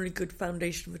extraordinarily good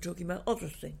foundation for talking about other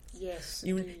things. Yes,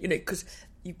 because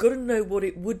you've got to know what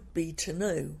it would be to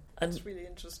know. And that's really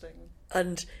interesting.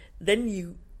 And then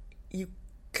you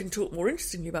can talk more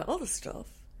interestingly about other stuff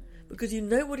because you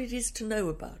know what it is to know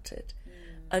about it,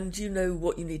 and you know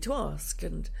what you need to ask.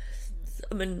 And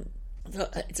I mean,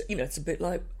 it's a bit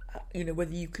like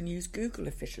whether you can use Google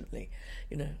efficiently,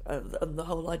 and the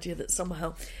whole idea that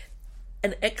somehow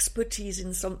an expertise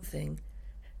in something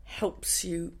helps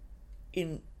you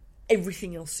in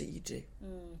everything else that you do.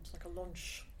 It's like a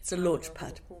launch. It's a launch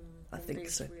pad. I think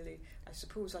so. Really, I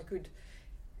suppose I could.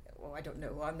 Well, I don't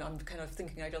know. I'm kind of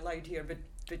thinking out aloud here, but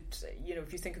you know,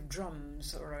 if you think of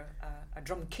drums or a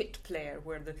drum kit player,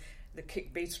 where the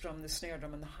kick, bass drum, the snare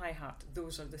drum, and the hi hat,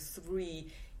 those are the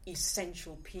three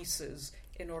essential pieces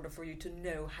in order for you to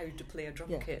know how to play a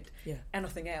drum kit. Yeah.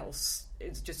 Anything else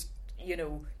is just, you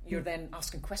know, you're then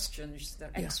asking questions.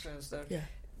 They're extras. They're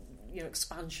you know,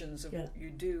 expansions of what you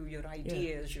do, your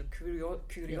ideas, your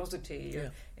curiosity,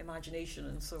 your imagination,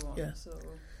 and so on. Yeah.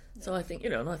 So I think, you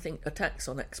know, and I think attacks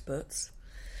on experts,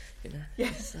 you know,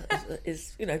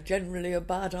 is, you know, generally a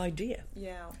bad idea.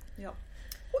 Yeah.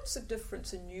 What's the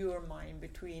difference in your mind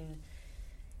between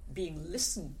being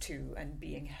listened to and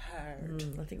being heard?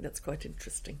 I think that's quite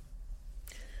interesting.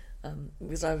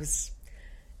 Because I was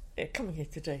coming here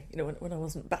today, you know, when I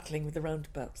wasn't battling with the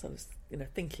roundabouts, I was, you know,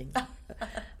 thinking.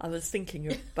 I was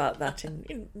thinking about that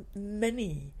in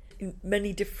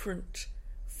many different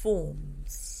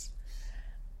forms.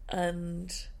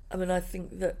 And I mean, I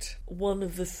think that one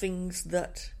of the things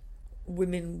that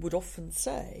women would often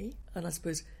say, and I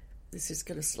suppose this is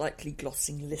kind of slightly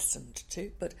glossing listened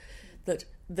to, but that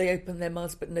they open their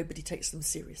mouths but nobody takes them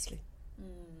seriously.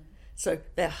 So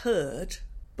they're heard,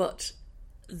 but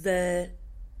they're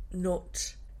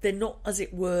not, as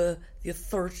it were, the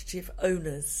authoritative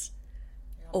owners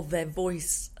of their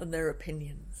voice and their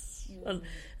opinions. And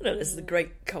you know, there's the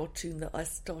great cartoon that I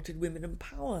started Women in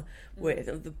Power with,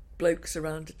 of the blokes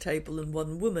around a table and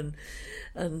one woman,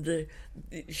 and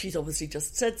she's obviously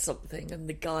just said something, and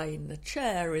the guy in the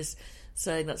chair is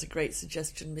saying, "That's a great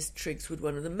suggestion, Miss Triggs, would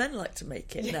one of the men like to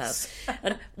make it now?"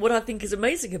 And what I think is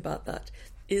amazing about that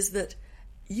is that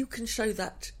you can show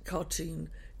that cartoon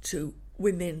to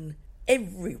women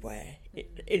everywhere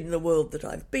in the world that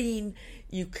I've been.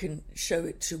 You can show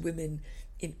it to women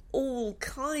in all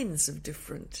kinds of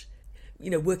different, you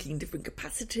know, working in different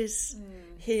capacities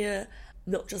here,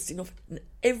 not just enough.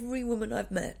 Every woman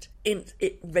I've met,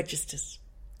 it registers.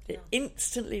 It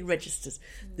instantly registers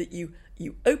that you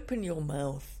open your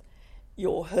mouth,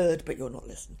 you're heard, but you're not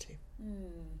listened to.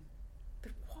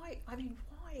 But why? I mean,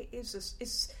 why is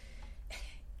this?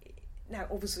 Now,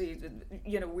 obviously,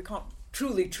 you know, we can't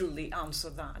truly answer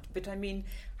that. But I mean,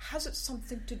 has it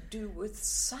something to do with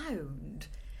sound?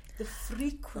 The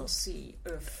frequency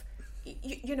of,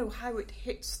 you know, how it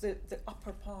hits the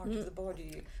upper part of the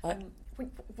body.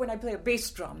 When I play a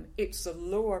bass drum, it's the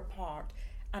lower part,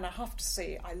 and I have to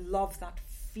say, I love that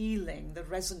feeling, the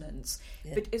resonance.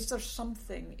 Yeah. But is there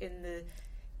something in the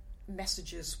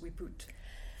messages we put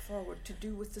forward to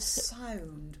do with the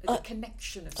sound, the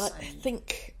connection of sound? I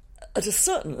think at a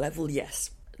certain level,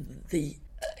 yes. The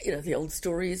you know, the old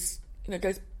stories, you know,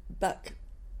 goes back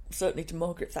certainly to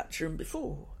Margaret Thatcher and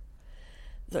before.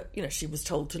 That, you know, she was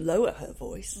told to lower her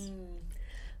voice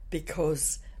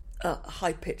because a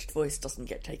high-pitched voice doesn't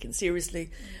get taken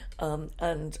seriously,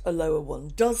 and a lower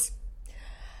one does.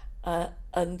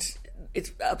 And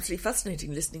it's absolutely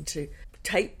fascinating listening to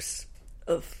tapes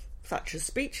of Thatcher's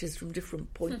speeches from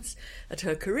different points at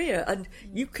her career, and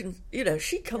you can, you know,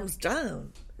 she comes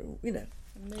down, you know.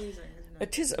 Amazing, isn't it?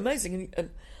 It is amazing,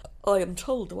 and I am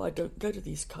told, though I don't go to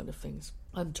these kind of things,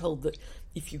 I'm told that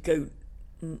if you go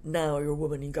now, you're a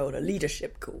woman, you go on a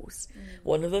leadership course,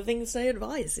 one of the things they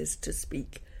advise is to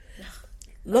speak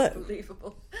low.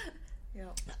 Unbelievable. Yeah.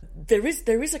 There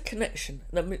is a connection.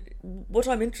 I mean, what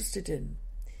I'm interested in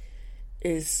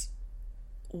is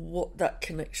what that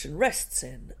connection rests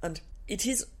in, and it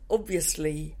is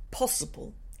obviously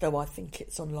possible, though I think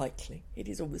it's unlikely, it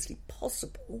is obviously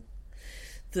possible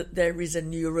that there is a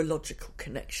neurological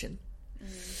connection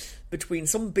between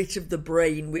some bit of the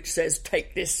brain which says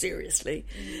take this seriously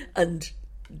and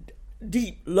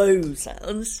deep low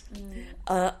sounds,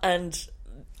 and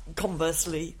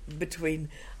conversely between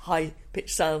high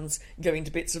pitched sounds going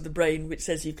to bits of the brain which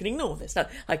says you can ignore this. Now,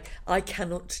 I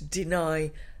cannot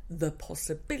deny the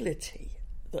possibility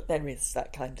that there is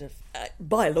that kind of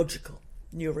biological,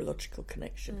 neurological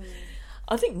connection.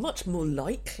 I think much more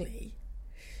likely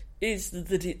is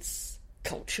that it's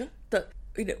culture, that,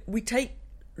 you know, we take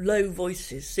low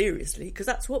voices seriously because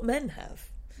that's what men have.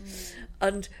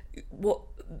 And what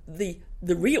the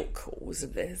real cause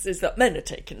of this is that men are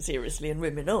taken seriously and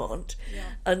women aren't.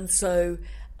 And so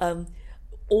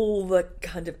all the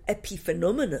kind of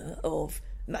epiphenomena of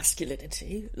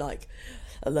masculinity, like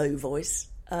a low voice,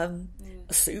 a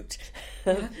suit,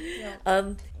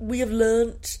 we have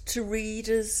learnt to read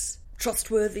as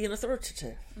trustworthy and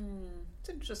authoritative. It's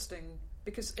interesting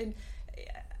because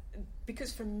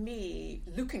because for me,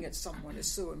 looking at someone is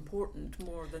so important,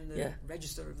 more than the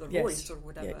register of their Yes. voice or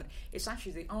whatever. Yeah. It's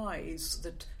actually the eyes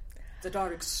that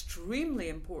are extremely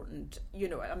important. You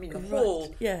know, I mean, the Right.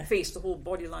 whole Yeah. face, the whole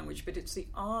body language, but it's the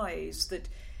eyes that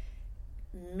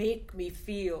make me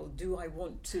feel, do I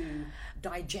want to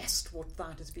digest what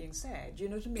that is being said? You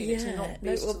know what I mean? It's Yeah. not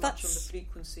No, based well, so much on the that's-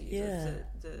 frequency yeah.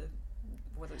 of the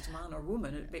whether it's man or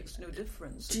woman, it makes no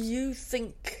difference. Do you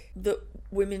think that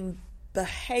women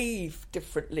behave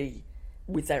differently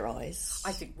with their eyes?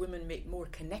 I think women make more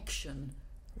connection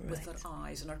with their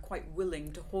eyes and are quite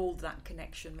willing to hold that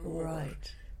connection more.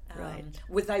 Right. Right.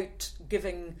 Without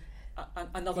giving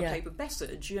another Yeah. type of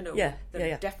message, you know. Yeah, They're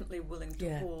yeah. definitely willing to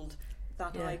Yeah. hold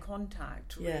that Yeah. eye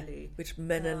contact, Yeah, really. which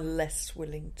men are less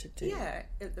willing to do. Yeah,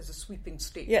 there's a sweeping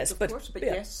statement, Yes, of but- course, but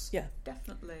yeah, yes, yeah.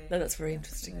 definitely. No, that's very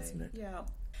interesting, isn't it? Yeah.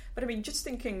 But I mean, just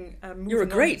thinking... You're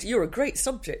moving a great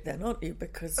subject then, aren't you?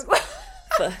 Because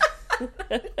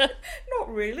Not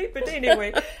really, but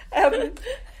anyway.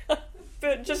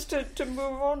 But just to move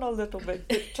on a little bit,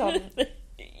 but,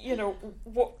 you know,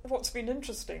 what's been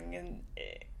interesting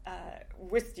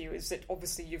with you is that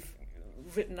obviously you've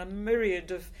written a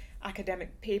myriad of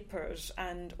academic papers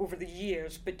and over the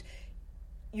years, but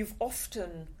you've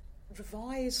often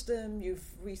revised them,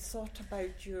 you've rethought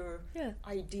about your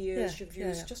ideas, your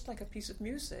views, just like a piece of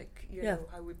music, you know,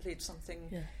 how we played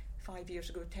something 5 years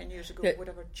ago, 10 years ago,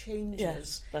 whatever changes.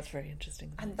 Yes, that's very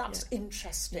interesting. And that's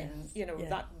interesting, you know, Yeah.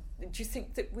 that. Do you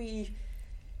think that we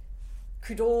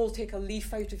could all take a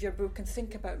leaf out of your book and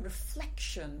think about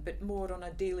reflection, but more on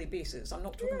a daily basis? I'm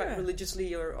not talking about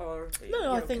religiously or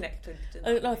I think connected.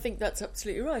 I think that's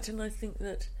absolutely right, and I think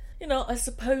that, you know, I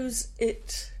suppose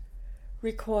it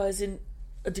requires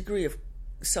a degree of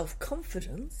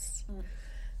self-confidence,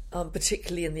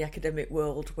 particularly in the academic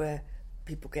world where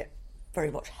people get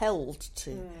very much held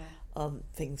to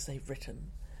things they've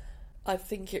written. I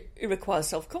think it requires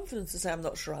self-confidence to say, I'm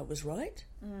not sure I was right.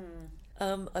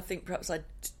 I think perhaps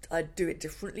I'd do it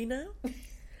differently now.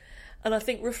 And I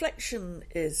think reflection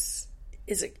is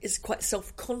quite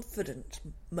self-confident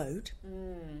mode.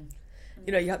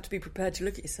 You know, you have to be prepared to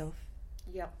look at yourself.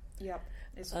 Yep.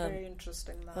 It's very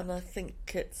interesting, that. And I think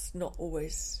it's not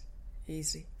always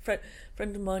easy.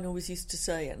 Friend of mine always used to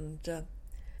say, and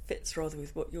fits rather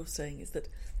with what you're saying, is that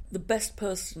the best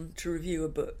person to review a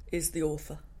book is the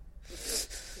author.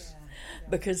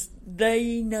 Because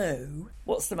they know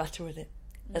what's the matter with it.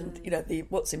 And, you know,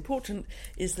 what's important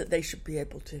is that they should be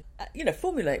able to,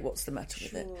 formulate what's the matter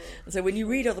with it. And so when you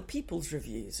read other people's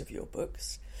reviews of your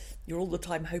books, you're all the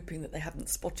time hoping that they haven't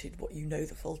spotted what you know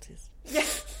the fault is. Yeah.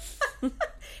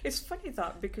 It's funny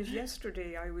that, because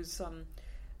yesterday I was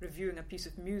reviewing a piece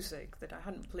of music that I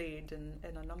hadn't played in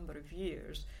a number of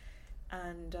years,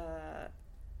 and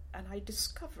I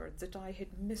discovered that I had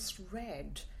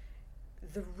misread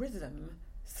the rhythm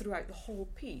throughout the whole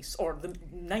piece, or the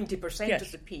 90%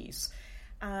 of the piece.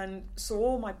 And so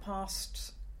all my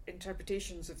past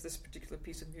interpretations of this particular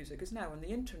piece of music is now on the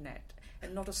internet,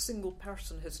 and not a single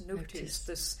person has noticed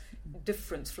this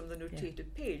difference from the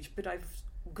notated page. But I've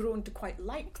grown to quite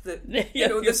like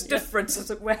this difference,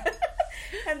 as it were.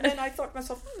 And then I thought to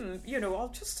myself, I'll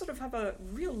just sort of have a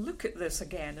real look at this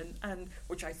again, and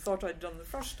which I thought I'd done the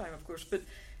first time, of course, but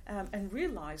and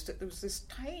realised that there was this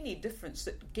tiny difference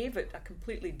that gave it a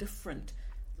completely different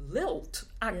lilt,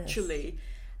 actually.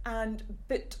 Yes.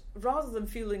 But rather than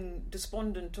feeling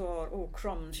despondent or, oh,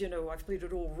 crumbs, I've played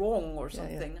it all wrong or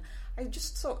something, I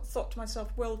just thought to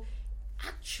myself, well,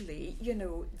 actually,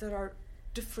 there are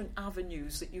different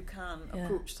avenues that you can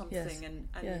approach something, and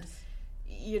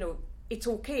it's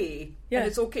okay. Yeah. And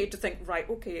it's okay to think, right,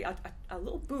 okay, a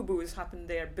little boo-boo has happened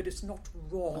there, but it's not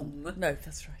wrong. No,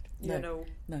 that's right. No,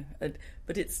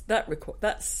 but it's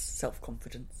that's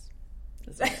self-confidence,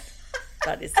 isn't it?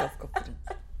 That is self-confidence.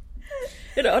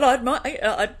 And I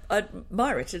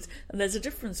admire it. And there's a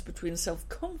difference between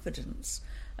self-confidence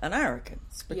and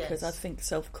arrogance, because I think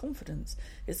self-confidence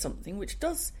is something which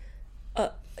does,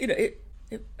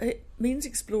 it means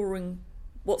exploring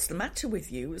what's the matter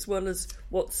with you as well as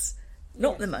what's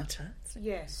not the matter.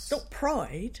 Yes. It's not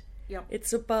pride. Yeah.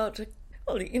 It's about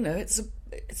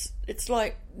it's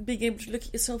like being able to look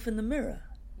at yourself in the mirror.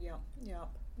 Yeah.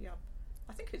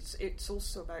 I think it's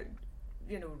also about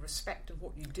respect of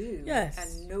what you do,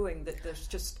 and knowing that there's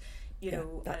just a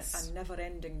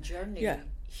never-ending journey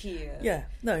here. Yeah,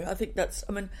 no, I think that's.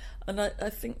 I mean, and I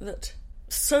think that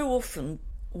so often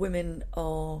women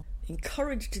are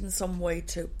encouraged in some way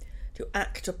to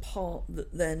act a part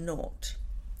that they're not.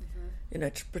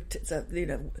 To protect,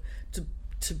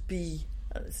 to be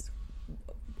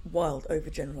wild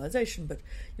overgeneralisation, but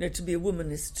to be a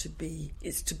woman is to be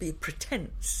a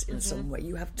pretense in some way.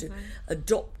 You have to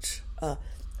adopt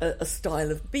a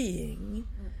style of being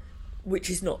which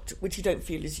you don't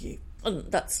feel is you,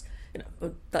 and that's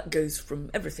that goes from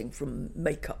everything from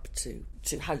makeup to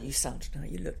how you sound and how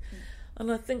you look.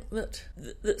 And I think that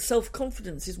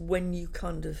self-confidence is when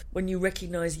you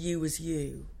recognise you as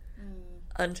you.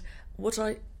 And what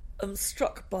I am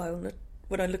struck by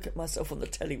when I look at myself on the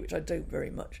telly, which I don't very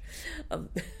much,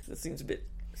 it seems a bit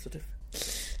sort of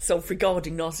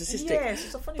self-regarding, narcissistic. Yes,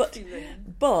 it's a funny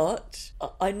feeling. But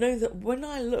I know that when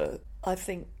I look, I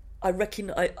think I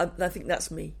think that's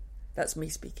me. That's me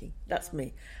speaking. That's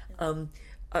me. So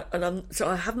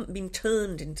I haven't been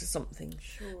turned into something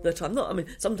that I'm not. I mean,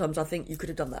 sometimes I think you could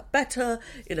have done that better.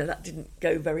 That didn't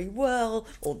go very well,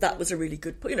 or that was a really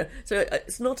good point. So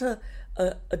it's not a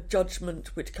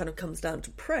judgment which kind of comes down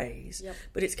to praise,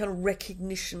 but it's kind of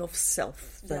recognition of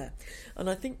self there. And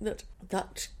I think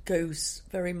that goes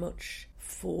very much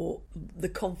for the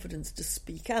confidence to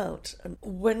speak out. And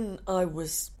when I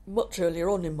was much earlier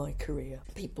on in my career,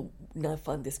 people now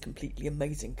find this completely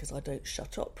amazing because I don't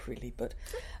shut up really, but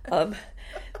I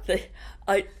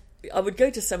would go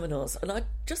to seminars and I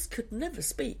just could never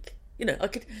speak.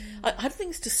 I had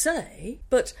things to say,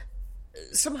 but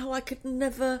somehow I could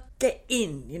never get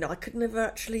in. I could never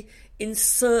actually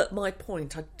insert my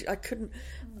point. I couldn't,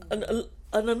 and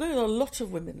I know a lot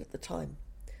of women at the time,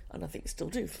 and I think still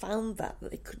do, found that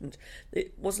they couldn't.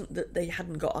 It wasn't that they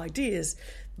hadn't got ideas,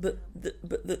 but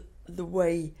the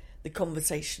way the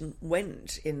conversation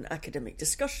went in academic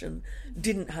discussion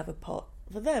didn't have a part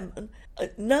for them. And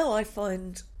now I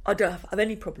find I don't have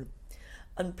any problem.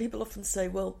 And people often say,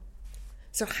 well,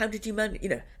 so how did you manage?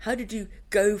 How did you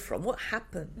go from what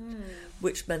happened,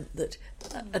 which meant that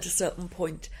at a certain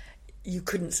point you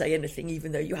couldn't say anything,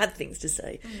 even though you had things to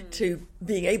say, to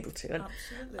being able to.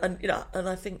 And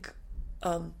I think,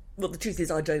 well, the truth is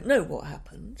I don't know what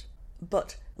happened,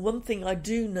 but one thing I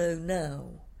do know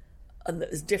now, and that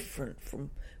is different from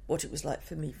what it was like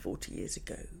for me 40 years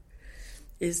ago,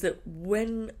 is that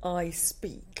when I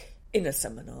speak in a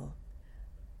seminar,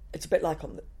 it's a bit like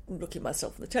I'm looking at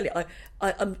myself on the telly.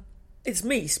 It's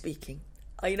me speaking.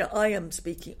 I am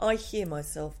speaking. I hear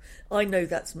myself. I know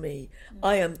that's me.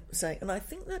 I am saying, and I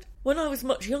think that when I was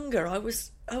much younger, I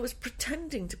was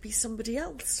pretending to be somebody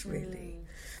else. Really,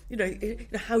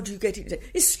 how do you get it?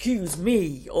 Excuse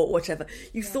me, or whatever.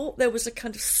 You thought there was a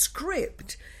kind of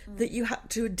script that you had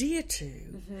to adhere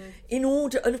to in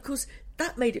order, and of course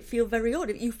that made it feel very odd.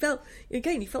 You felt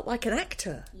like an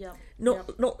actor,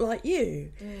 not like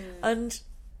you, and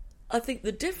I think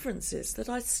the difference is that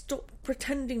I stopped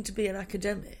pretending to be an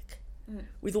academic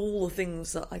with all the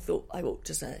things that I thought I ought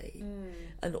to say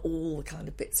and all the kind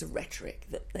of bits of rhetoric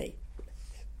that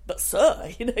but sir,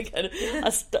 I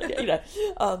stopped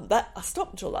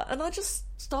all that, and I just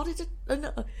started to,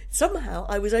 and somehow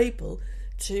I was able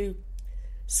to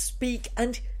speak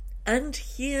and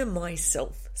hear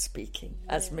myself speaking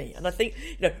as me. And I think,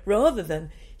 rather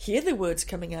than hear the words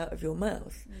coming out of your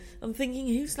mouth, I'm thinking,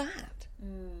 who's that?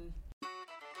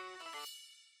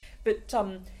 But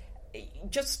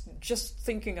just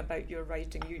thinking about your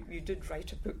writing, you did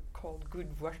write a book called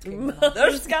Good Working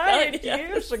Mother's Guide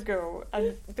years ago.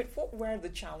 But what were the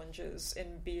challenges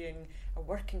in being a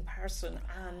working person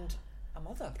and a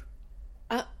mother?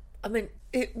 I mean,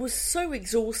 it was so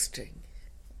exhausting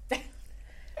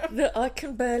that I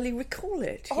can barely recall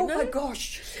it. My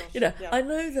gosh. I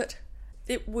know that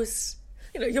it was,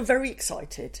 you're very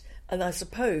excited, and I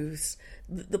suppose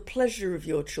the pleasure of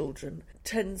your children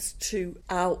tends to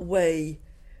outweigh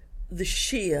the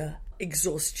sheer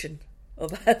exhaustion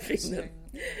of having them,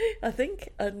 I think.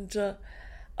 And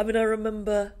I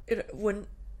remember when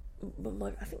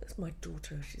I think that's my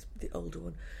daughter, she's the older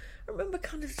one, I remember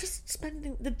kind of just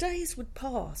spending, the days would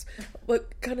pass,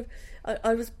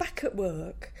 I was back at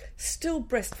work, still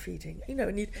breastfeeding,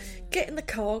 and you'd get in the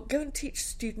car, go and teach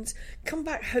students, come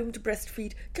back home to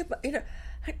breastfeed, go back,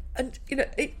 and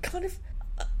it kind of,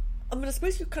 I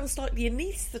suppose you're kind of slightly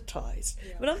anaesthetised.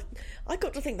 Yeah. I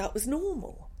got to think that was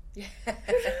normal. Yeah. No,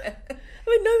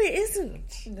 it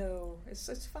isn't. No,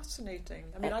 it's fascinating.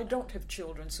 I don't have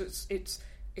children, so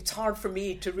it's hard for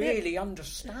me to really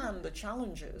understand the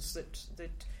challenges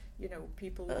that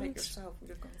people like yourself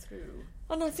would have gone through.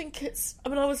 And I think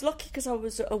I was lucky because I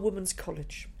was at a women's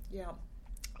college. Yeah.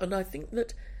 And I think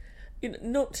that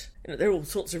there are all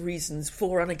sorts of reasons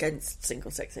for and against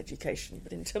single-sex education,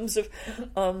 but in terms of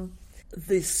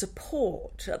the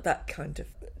support at that kind of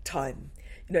time,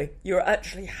 you're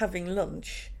actually having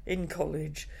lunch in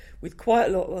college with quite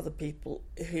a lot of other people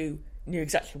who knew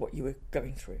exactly what you were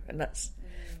going through,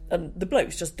 and the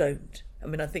blokes just don't. I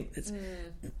mean, I think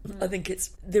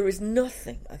there is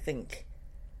nothing, I think,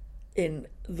 in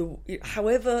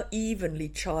however evenly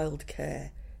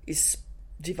childcare is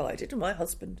divided, and my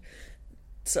husband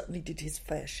certainly did his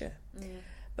fair share.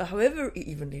 But however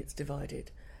evenly it's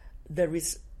divided, there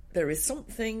is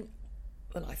something,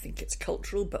 and I think it's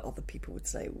cultural, but other people would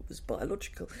say it was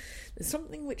biological. There's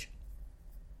something which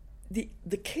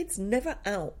the kid's never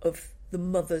out of the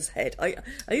mother's head. I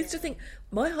used to think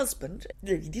my husband,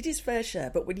 he did his fair share,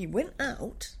 but when he went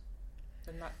out,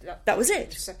 and that was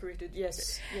it. Separated,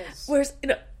 yes. Whereas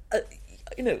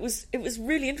it was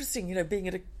really interesting, being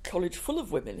at a college full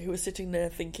of women who were sitting there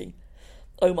thinking,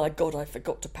 oh my God, I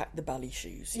forgot to pack the bally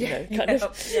shoes,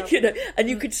 and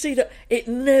you could see that it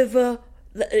never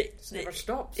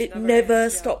stopped. It never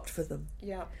stopped for them.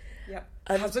 Yeah.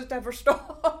 Has it ever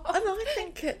stopped? And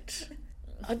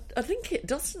I think it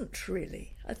doesn't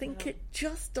really. I think it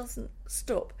just doesn't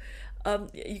stop.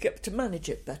 You get to manage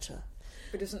it better.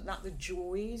 But isn't that the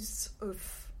joys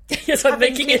of yes, I'm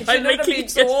making kids, it. I'm making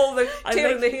it. So all the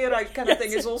tearing the hair out kind of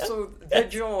thing is also the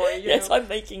joy. Yes, I'm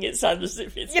making it sound as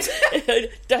if it's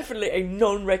definitely a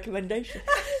non-recommendation.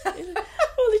 Well,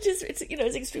 it is. It's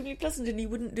it's extremely pleasant, and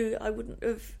I wouldn't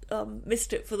have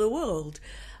missed it for the world.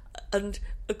 And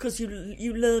because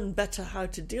you learn better how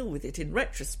to deal with it in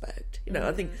retrospect.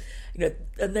 I think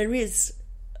and there is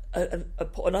and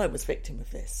I was victim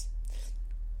of this.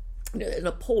 An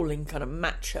appalling kind of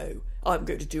macho, I'm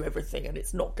going to do everything and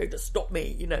it's not going to stop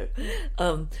me,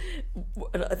 and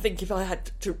I think if I had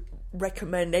to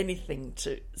recommend anything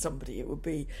to somebody, it would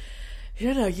be,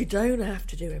 you don't have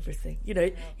to do everything.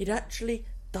 It actually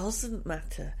doesn't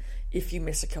matter if you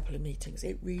miss a couple of meetings.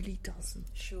 It really doesn't.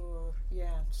 Sure,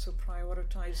 yeah. So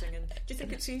prioritising. And do you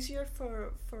think it's easier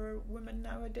for women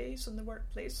nowadays in the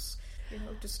workplace,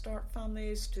 to start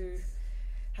families, to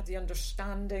have the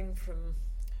understanding from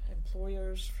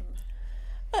employers,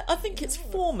 I think it's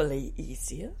formally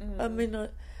easier. I mean,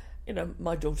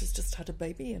 my daughter's just had a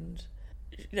baby, and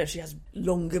she has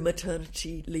longer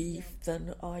maternity leave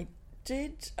than I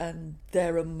did, and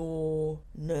there are more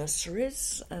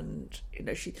nurseries, and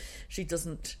she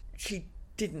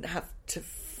didn't have to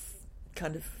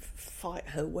kind of fight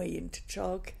her way into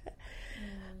childcare,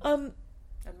 and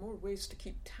more ways to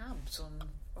keep tabs on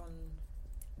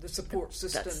the support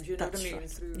system, you know what I mean? Right.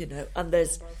 Through and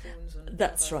there's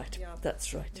that's right.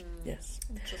 That's right. Yes.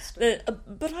 Interesting.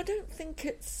 But I don't think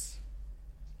it's.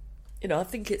 I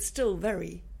think it's still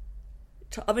very.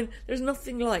 I mean, there's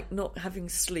nothing like not having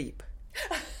sleep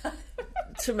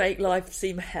to make life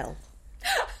seem hell.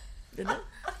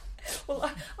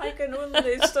 Well, I can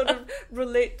only sort of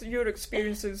relate to your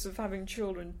experiences of having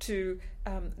children to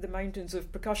the mountains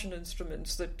of percussion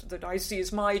instruments that I see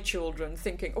as my children,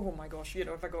 thinking, oh my gosh,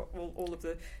 have I got all of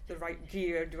the right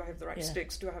gear? Do I have the right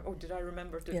sticks? Did I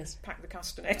remember to pack the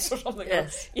castanets or something?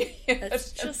 Yes.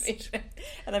 It's just...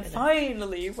 And then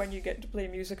finally, when you get to play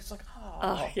music, it's like,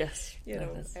 yes.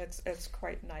 It's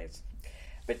quite nice.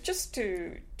 But just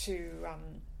to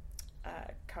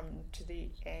come to the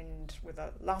end with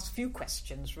a last few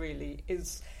questions, really,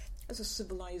 is as a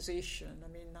civilization, I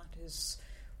mean, that is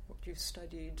what you've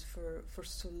studied for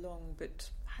so long, but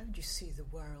how do you see the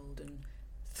world in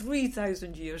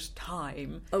 3,000 years'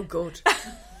 time? Oh, God.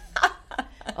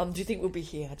 Do you think we'll be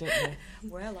here? I don't know.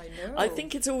 Well, I know. I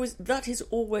think that is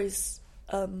always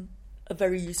a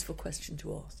very useful question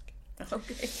to ask.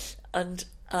 Okay. And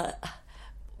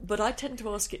but I tend to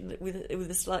ask it with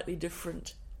a slightly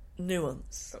different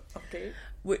nuance. Okay.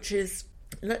 Which is,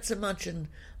 let's imagine,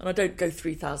 and I don't go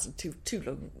 3,000 too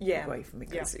long away from it,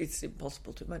 because it's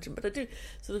impossible to imagine, but I do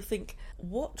sort of think,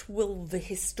 what will the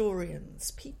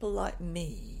historians, people like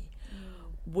me,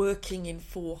 working in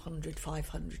 400,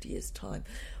 500 years' time,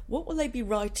 what will they be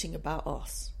writing about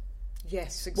us?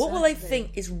 Yes, exactly. What will they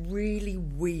think is really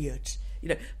weird?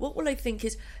 What will they think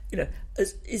is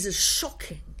as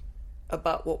shocking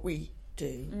about what we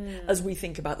do as we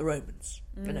think about the Romans?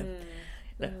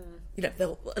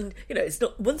 It's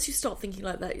not. Once you start thinking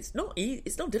like that, it's not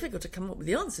difficult to come up with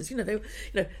the answers.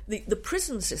 The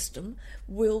prison system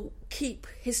will keep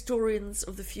historians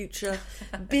of the future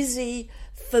busy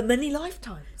for many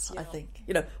lifetimes. I think.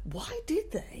 Why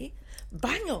did they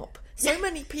bang up so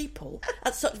many people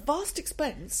at such vast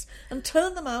expense and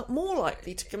turn them out more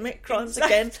likely to commit crimes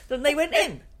again than they went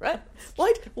in? Right?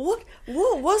 What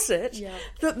was it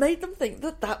that made them think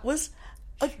that was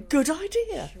a good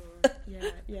idea? Sure.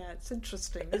 Yeah, it's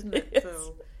interesting, isn't it? Yes.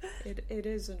 Though it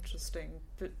is interesting,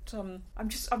 but I'm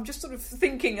just sort of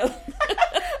thinking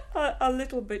a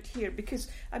little bit here, because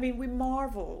I mean, we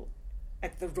marvel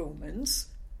at the Romans,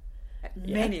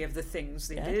 many of the things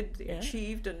they did, they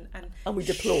achieved, and we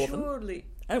deplore surely,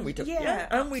 them. And we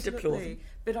we deplore them.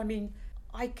 But I mean,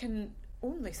 I can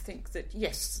only think that,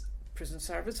 yes, prison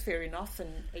service, fair enough,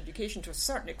 and education to a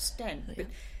certain extent, but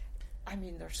I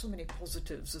mean, there are so many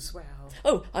positives as well.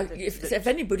 Oh, if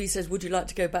anybody says, would you like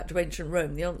to go back to ancient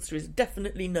Rome, the answer is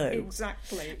definitely no.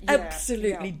 Exactly.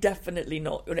 Absolutely, definitely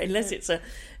not. Unless it's a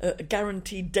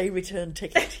guaranteed day return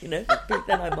ticket, then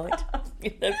I might.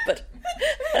 But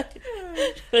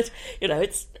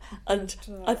it's, and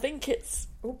I think it's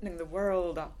opening the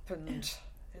world up, and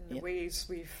in the ways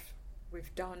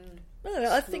we've done.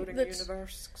 No, I think that the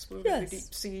universe, exploring the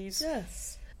deep seas.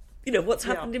 Yes. What's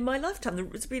happened in my lifetime?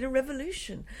 There's been a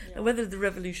revolution, and whether the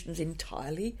revolution's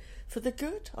entirely for the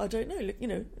good, I don't know.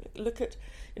 Look at,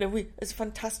 we it's a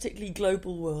fantastically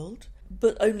global world,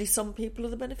 but only some people are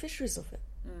the beneficiaries of it.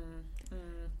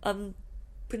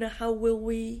 How will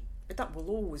we? But that will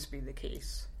always be the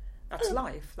case. That's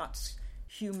life. That's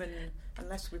human.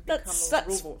 Unless we become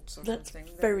robots or something. That's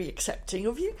very accepting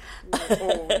of you.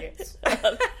 Oh yes.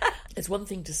 It's one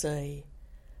thing to say,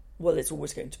 well, it's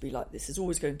always going to be like this. There's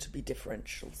always going to be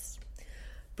differentials.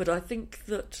 But I think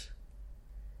that,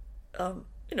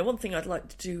 one thing I'd like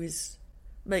to do is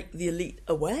make the elite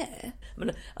aware.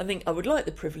 I think I would like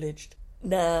the privileged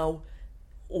now,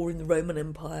 or in the Roman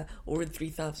Empire, or in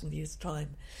 3,000 years'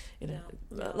 time.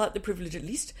 Like the privilege at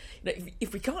least.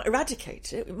 If we can't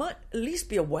eradicate it, we might at least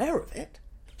be aware of it.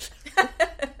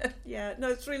 Yeah, no,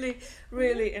 it's really,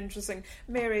 really interesting.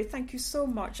 Mary, thank you so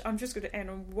much. I'm just going to end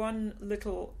on one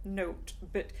little note,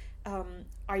 but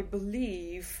I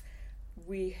believe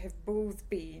we have both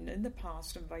been, in the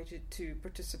past, invited to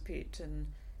participate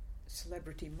in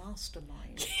Celebrity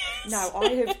Mastermind. Yes. Now, I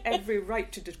have every right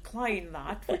to decline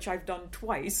that, which I've done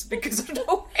twice, because I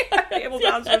don't think I'll be able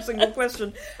to answer a single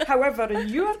question. However, in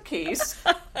your case,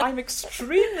 I'm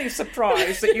extremely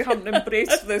surprised that you haven't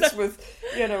embraced this with,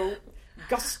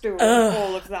 gusto and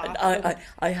all of that.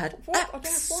 I had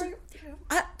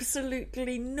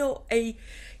absolutely not a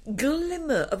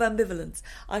glimmer of ambivalence.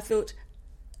 I thought,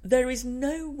 there is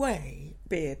no way,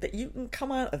 Beard, that you can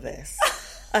come out of this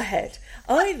ahead.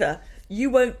 Either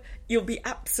you'll be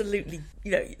absolutely,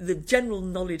 the general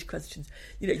knowledge questions,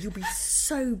 you'll be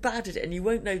so bad at it and you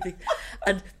won't know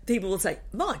and people will say,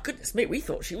 my goodness me, we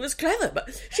thought she was clever, but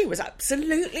she was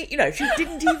absolutely, she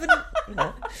didn't even,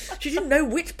 she didn't know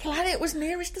which planet was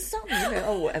nearest the sun,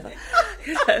 or whatever.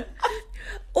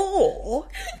 Or,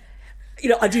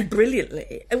 I do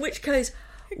brilliantly, in which case,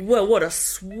 well, what a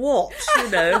swat,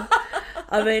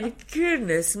 I mean,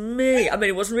 goodness me. I mean,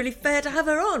 it wasn't really fair to have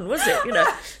her on, was it?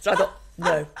 So I thought,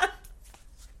 no,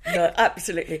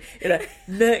 absolutely.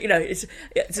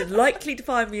 It's likely to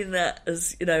find me in that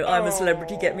as, I'm a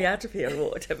celebrity, get me out of here,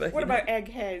 or whatever. What about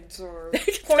eggheads or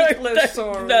Pointless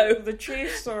or The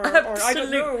Chase or I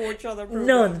don't know which other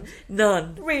programs?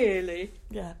 None. Really?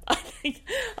 Yeah.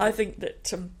 I think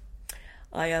that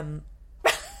I am...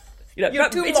 You're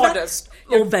too modest.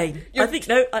 Or vain. I think,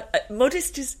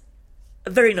 modest is a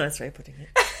very nice way of putting it.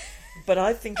 But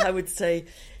I think I would say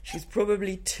she's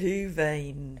probably too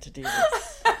vain to do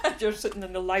this. You're sitting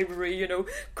in the library,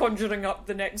 conjuring up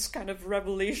the next kind of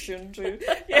revelation to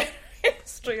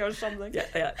history or something.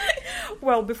 Yeah.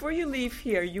 Well, before you leave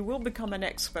here, you will become an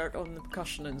expert on the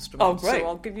percussion instruments. Oh, great. So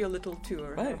I'll give you a little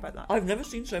tour. Right. How about that? I've never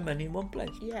seen so many in one place.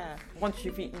 Yeah, once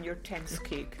you've eaten your 10th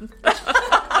cake.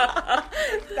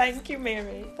 Thank you,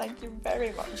 Mary. Thank you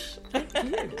very much. Thank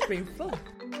you. It's been fun.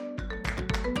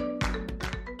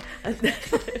 And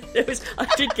I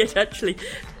did get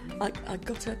I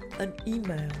got an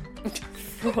email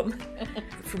from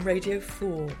Radio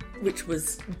 4, which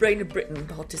was Brain of Britain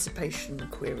participation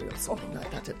query or something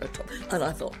like that at the top. And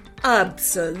I thought,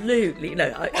 absolutely,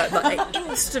 I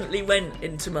instantly went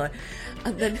into my...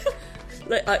 And then...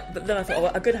 but then I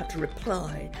thought, I'm going to have to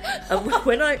reply. And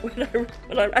when I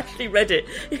actually read it,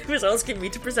 it was asking me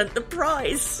to present the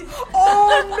prize.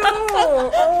 Oh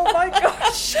no! Oh my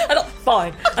gosh! I thought,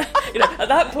 fine. At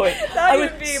that point, I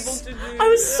would be able to do. I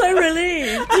was so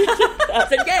relieved. I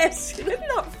said yes. Isn't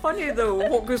that funny though?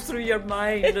 What goes through your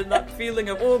mind and that feeling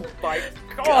of, oh my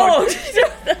God.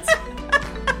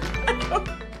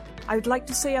 I would like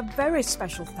to say a very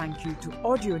special thank you to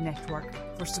Audio Network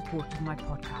for supporting my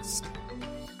podcast.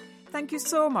 Thank you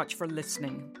so much for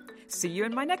listening. See you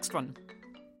in my next one.